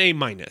give it an A-.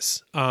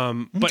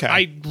 But Okay.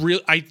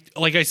 I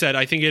like I said,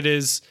 I think it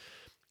is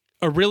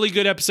a really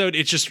good episode.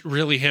 It's just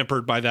really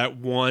hampered by that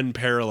one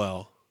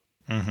parallel.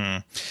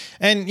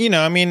 And, you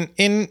know, I mean,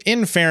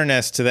 in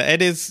fairness to that,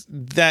 it is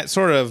that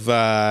sort of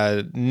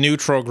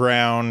neutral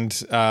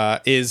ground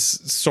is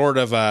sort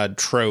of a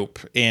trope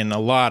in a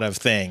lot of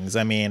things.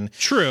 I mean,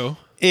 True.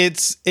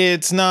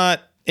 it's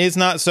not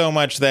so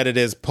much that it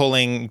is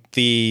pulling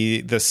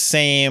the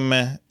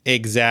same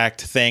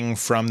exact thing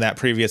from that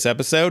previous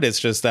episode. It's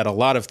just that a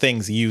lot of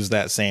things use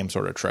that same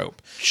sort of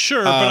trope.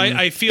 Sure, but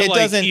I feel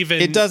like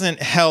it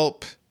doesn't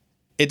help.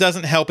 It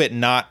doesn't help it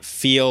not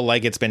feel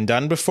like it's been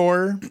done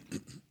before.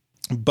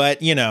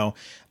 But, you know,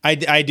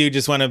 I do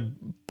just want to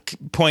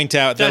point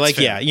out that, That's like,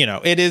 fair. yeah, you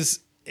know, it is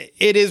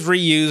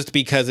reused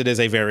because it is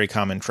a very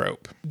common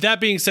trope.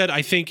 That being said,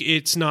 I think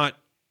it's not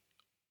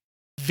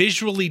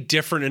visually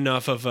different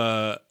enough of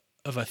a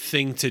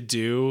thing to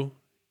do.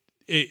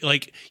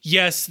 Like,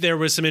 yes, there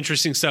was some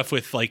interesting stuff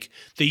with, like,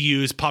 they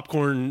use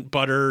popcorn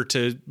butter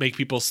to make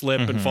people slip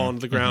and fall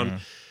into the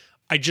ground.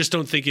 I just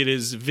don't think it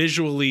is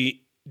visually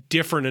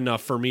different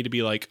enough for me to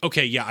be like,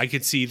 okay, yeah, I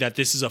could see that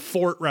this is a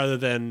fort rather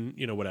than,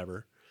 you know,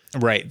 whatever.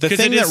 Right. The Because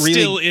thing it that is really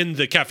still in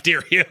the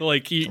cafeteria.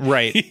 Like,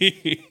 right.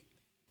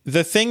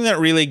 The thing that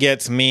really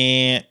gets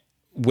me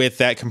with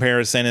that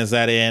comparison is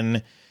that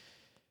in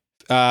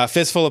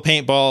Fistful of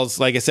Paintballs,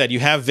 like I said, you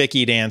have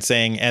Vicky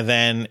dancing, and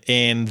then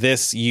in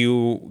this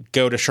you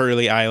go to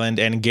Shirley Island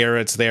and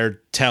Garrett's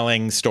there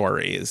telling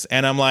stories.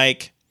 And I'm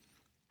like,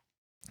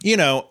 you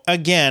know,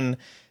 again,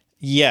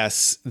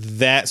 yes,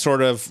 that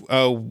sort of,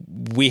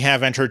 we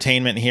have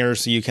entertainment here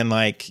so you can,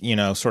 like, you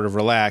know, sort of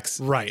relax,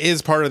 right,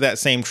 is part of that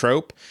same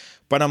trope.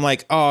 But I'm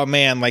like, oh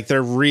man, like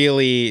they're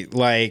really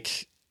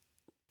like,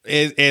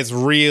 it's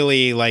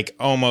really like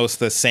almost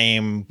the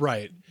same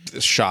right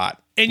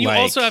shot. And you like,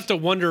 also have to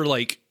wonder,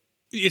 like,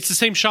 it's the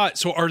same shot.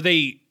 So are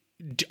they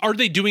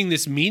doing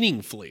this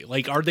meaningfully?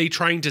 Like, are they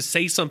trying to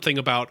say something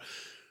about,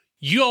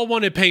 you all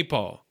wanted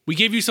paintball, we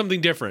gave you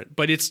something different,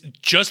 but it's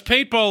just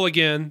paintball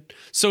again.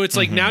 So it's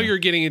like, now you're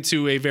getting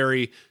into a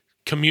very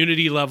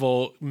community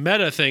level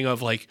meta thing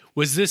of like,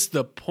 was this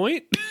the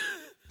point?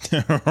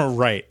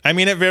 Right. I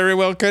mean, it very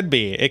well could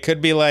be. It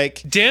could be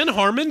like, Dan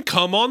Harmon,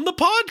 come on the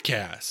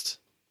podcast.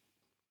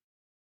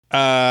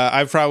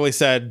 I've probably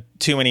said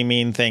too many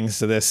mean things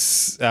to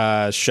this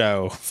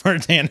show for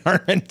Dan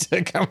Harmon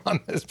to come on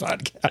this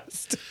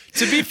podcast.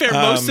 To be fair,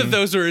 most of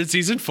those are in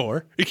season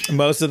 4.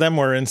 Most of them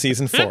were in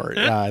season 4.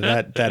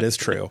 That is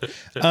true.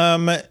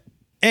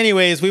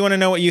 Anyways, we want to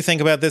know what you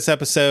think about this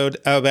episode,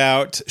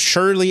 about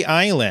Shirley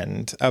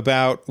Island,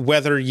 about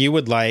whether you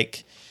would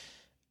like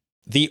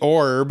the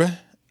orb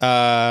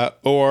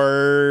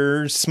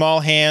or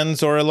small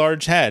hands or a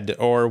large head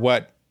or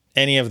what.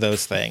 Any of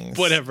those things.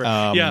 Whatever.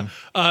 Yeah.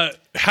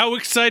 How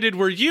excited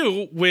were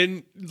you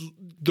when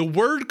the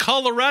word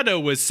Colorado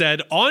was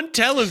said on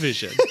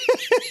television?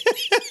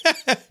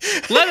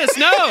 Let us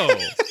know.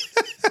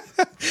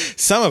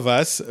 Some of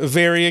us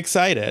very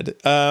excited.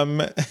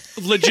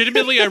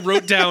 Legitimately, I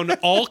wrote down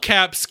all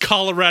caps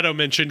Colorado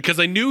mention because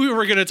I knew we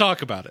were going to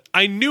talk about it.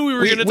 I knew we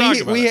were going to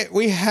talk about it.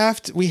 We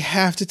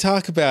have to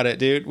talk about it,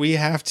 dude. We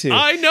have to.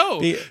 I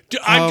know.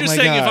 I'm just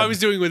saying, if I was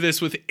doing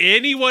this with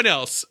anyone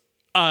else,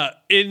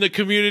 in the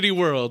community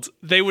world,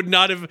 they would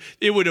not have.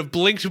 It would have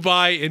blinked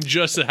by in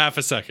just a half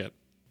a second.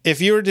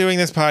 If you were doing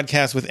this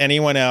podcast with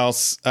anyone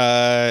else,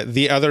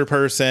 the other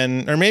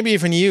person, or maybe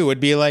even you, would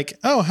be like,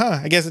 "Oh,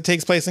 I guess it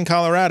takes place in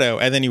Colorado,"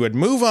 and then you would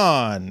move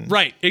on.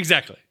 Right?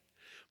 Exactly.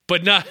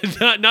 But not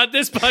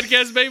this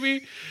podcast,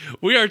 baby.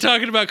 We are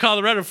talking about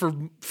Colorado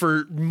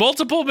for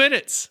multiple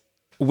minutes.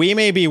 We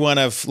may be one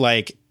of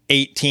like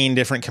 18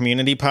 different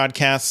community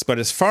podcasts, but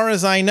as far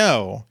as I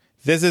know,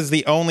 this is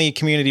the only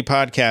community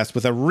podcast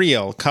with a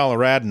real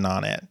Coloradan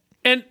on it.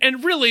 And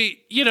really,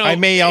 you know, I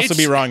may also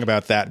be wrong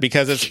about that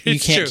because you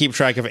can't true. keep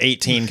track of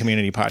 18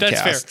 community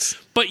podcasts. That's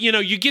fair. But, you know,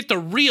 you get the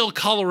real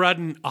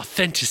Coloradan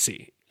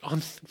authenticity.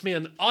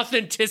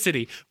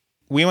 Authenticity.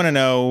 We want to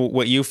know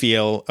what you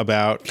feel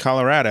about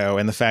Colorado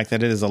and the fact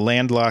that it is a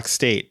landlocked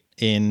state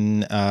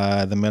in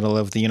the middle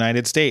of the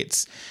United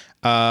States.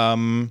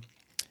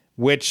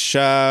 Which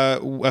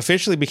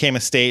officially became a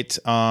state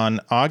on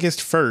August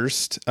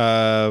 1st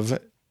of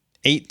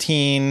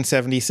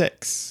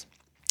 1876.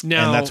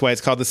 Now, and that's why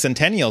it's called the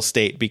Centennial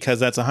State, because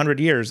that's 100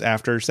 years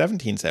after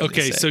 1776.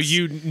 Okay, so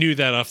you knew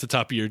that off the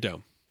top of your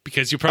dome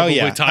because you probably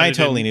taught I it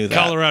totally in knew that.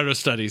 Colorado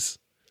studies.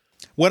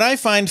 What I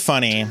find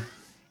funny,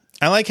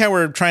 I like how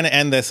we're trying to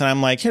end this, and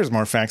I'm like, here's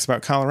more facts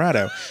about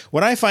Colorado.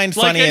 What I find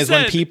funny is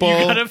when people...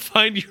 You gotta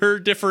find your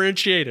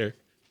differentiator.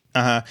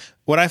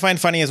 What I find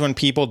funny is when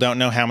people don't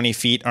know how many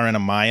feet are in a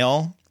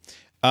mile.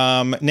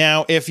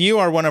 Now, if you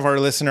are one of our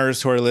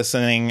listeners who are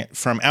listening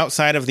from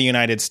outside of the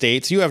United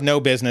States, you have no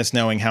business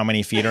knowing how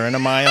many feet are in a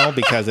mile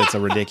because it's a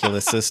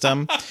ridiculous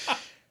system.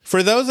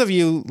 For those of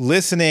you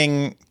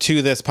listening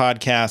to this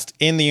podcast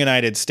in the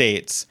United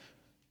States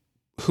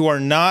who are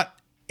not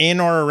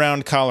in or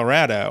around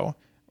Colorado,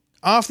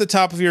 off the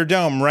top of your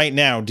dome right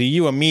now, do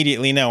you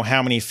immediately know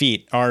how many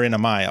feet are in a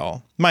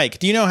mile? Mike,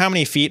 do you know how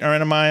many feet are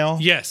in a mile?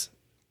 Yes.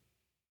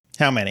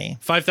 How many?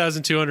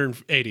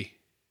 5,280.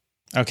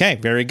 Okay,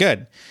 very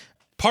good.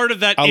 Part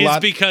of that is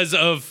because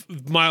of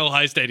Mile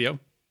High Stadium.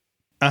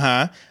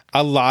 A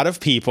lot of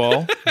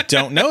people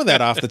don't know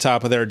that off the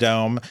top of their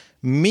dome.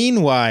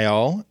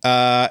 Meanwhile,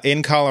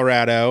 in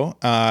Colorado,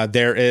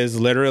 there is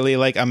literally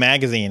like a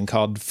magazine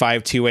called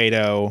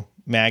 5280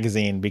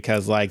 magazine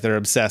because like they're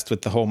obsessed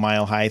with the whole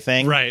Mile High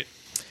thing. Right.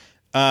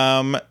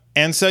 And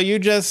so you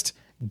just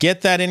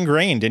get that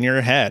ingrained in your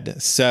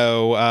head.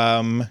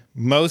 So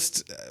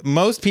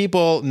most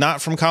people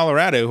not from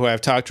Colorado who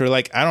I've talked to are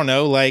like, I don't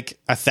know, like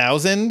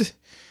 1,000.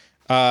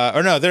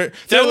 Or no, that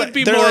would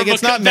be more like,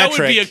 it's not metric.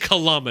 That would be a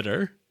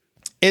kilometer.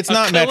 It's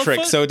not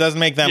metric, so it doesn't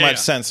make that much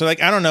sense. So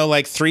like, I don't know,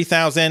 like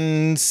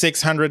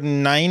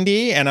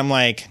 3,690. And I'm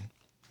like,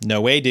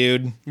 no way,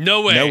 dude.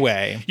 No way. No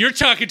way. You're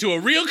talking to a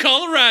real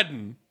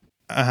Coloradan.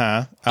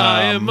 I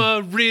am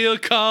a real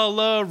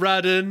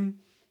Coloradan.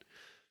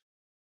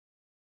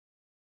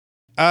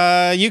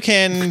 You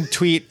can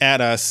tweet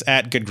at us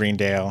at Good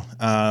Greendale.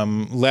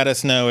 Let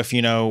us know if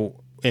you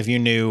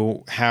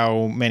knew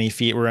how many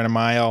feet were in a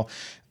mile.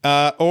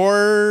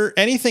 Or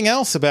anything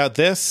else about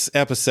this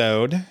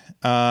episode.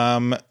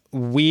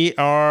 We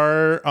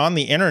are on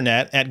the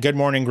internet at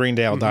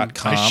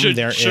goodmorninggreendale.com.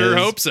 I sure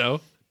hope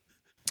so.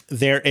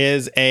 There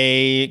is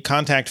a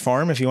contact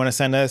form if you want to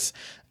send us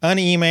an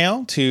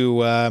email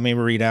to maybe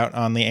read out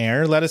on the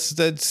air.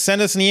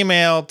 Send us an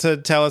email to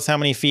tell us how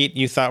many feet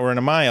you thought were in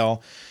a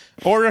mile.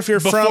 Or if you're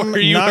from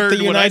not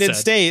the United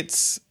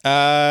States,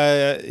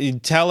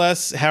 tell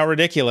us how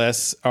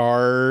ridiculous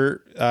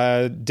our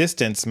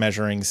distance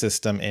measuring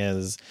system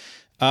is.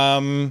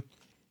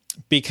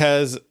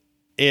 Because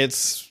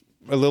it's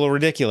a little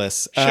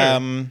ridiculous.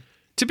 Sure.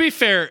 To be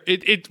fair,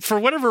 it for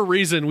whatever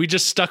reason, we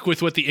just stuck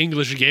with what the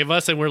English gave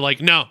us, and we're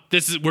like, no,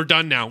 we're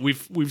done now.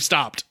 We've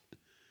stopped.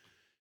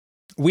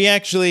 We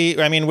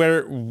actually, I mean,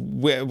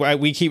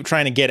 we keep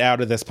trying to get out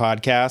of this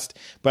podcast,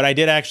 but I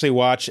did actually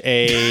watch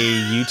a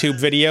YouTube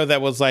video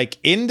that was like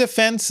in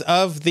defense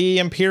of the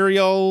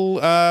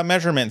imperial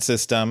measurement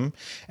system,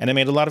 and it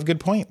made a lot of good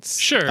points.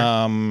 Sure.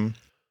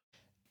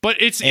 But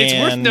it's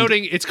worth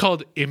noting it's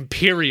called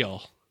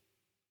imperial.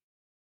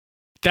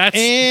 That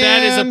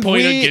is a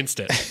point against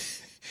it.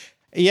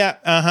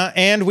 Yeah.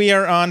 And we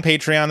are on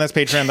Patreon. That's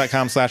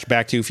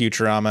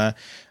patreon.com/Back2Futurama.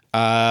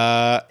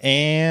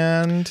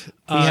 And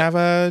we have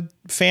a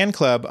fan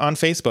club on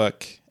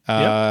Facebook,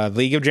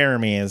 League of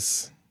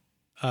Jeremys.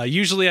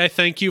 Usually I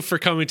thank you for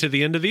coming to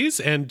the end of these,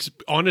 and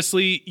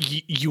honestly,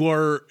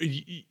 you're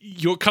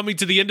coming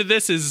to the end of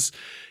this is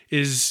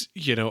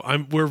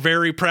we're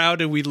very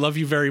proud and we love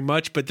you very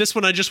much. But this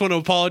one, I just want to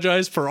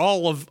apologize for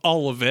all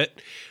of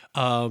it.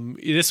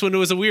 This one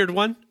was a weird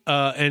one,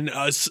 and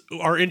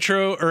our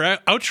intro or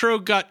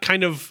outro got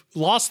kind of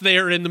lost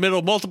there in the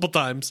middle multiple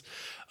times.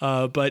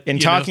 But in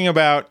talking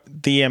about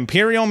the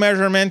imperial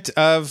measurement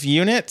of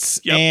units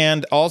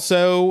and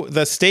also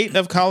the state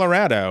of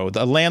Colorado,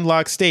 the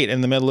landlocked state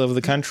in the middle of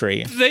the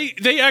country.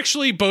 They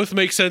actually both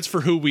make sense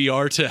for who we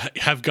are to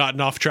have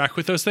gotten off track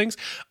with those things.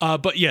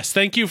 But yes,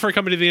 thank you for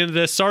coming to the end of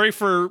this. Sorry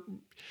for...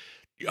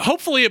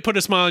 Hopefully it put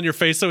a smile on your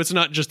face so it's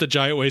not just a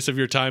giant waste of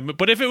your time.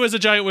 But if it was a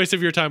giant waste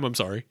of your time, I'm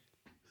sorry.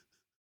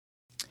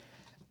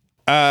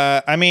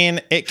 I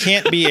mean, it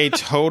can't be a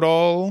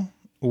total...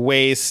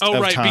 waste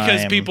of time.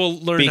 Because people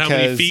learned how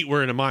many feet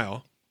were in a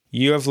mile.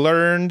 You have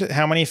learned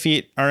how many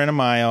feet are in a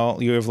mile.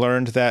 You have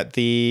learned that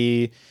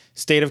the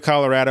state of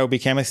Colorado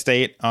became a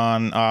state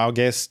on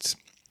August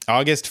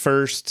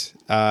 1st,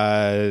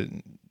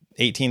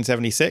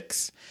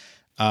 1876.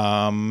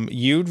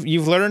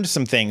 You've learned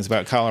some things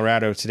about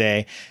Colorado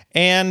today.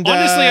 And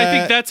honestly, I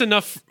think that's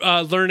enough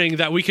learning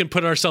that we can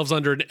put ourselves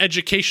under an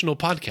educational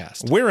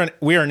podcast.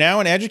 We are now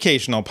an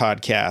educational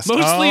podcast.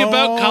 Mostly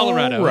about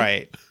Colorado.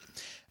 Right.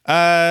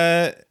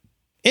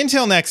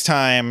 Until next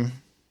time,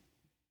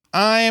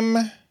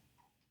 I'm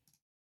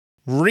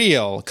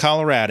real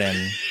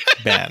Coloradan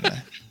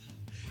Ben.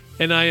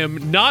 And I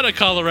am not a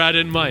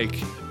Coloradan Mike.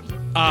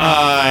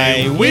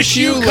 I wish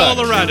you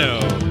Colorado.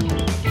 Luck.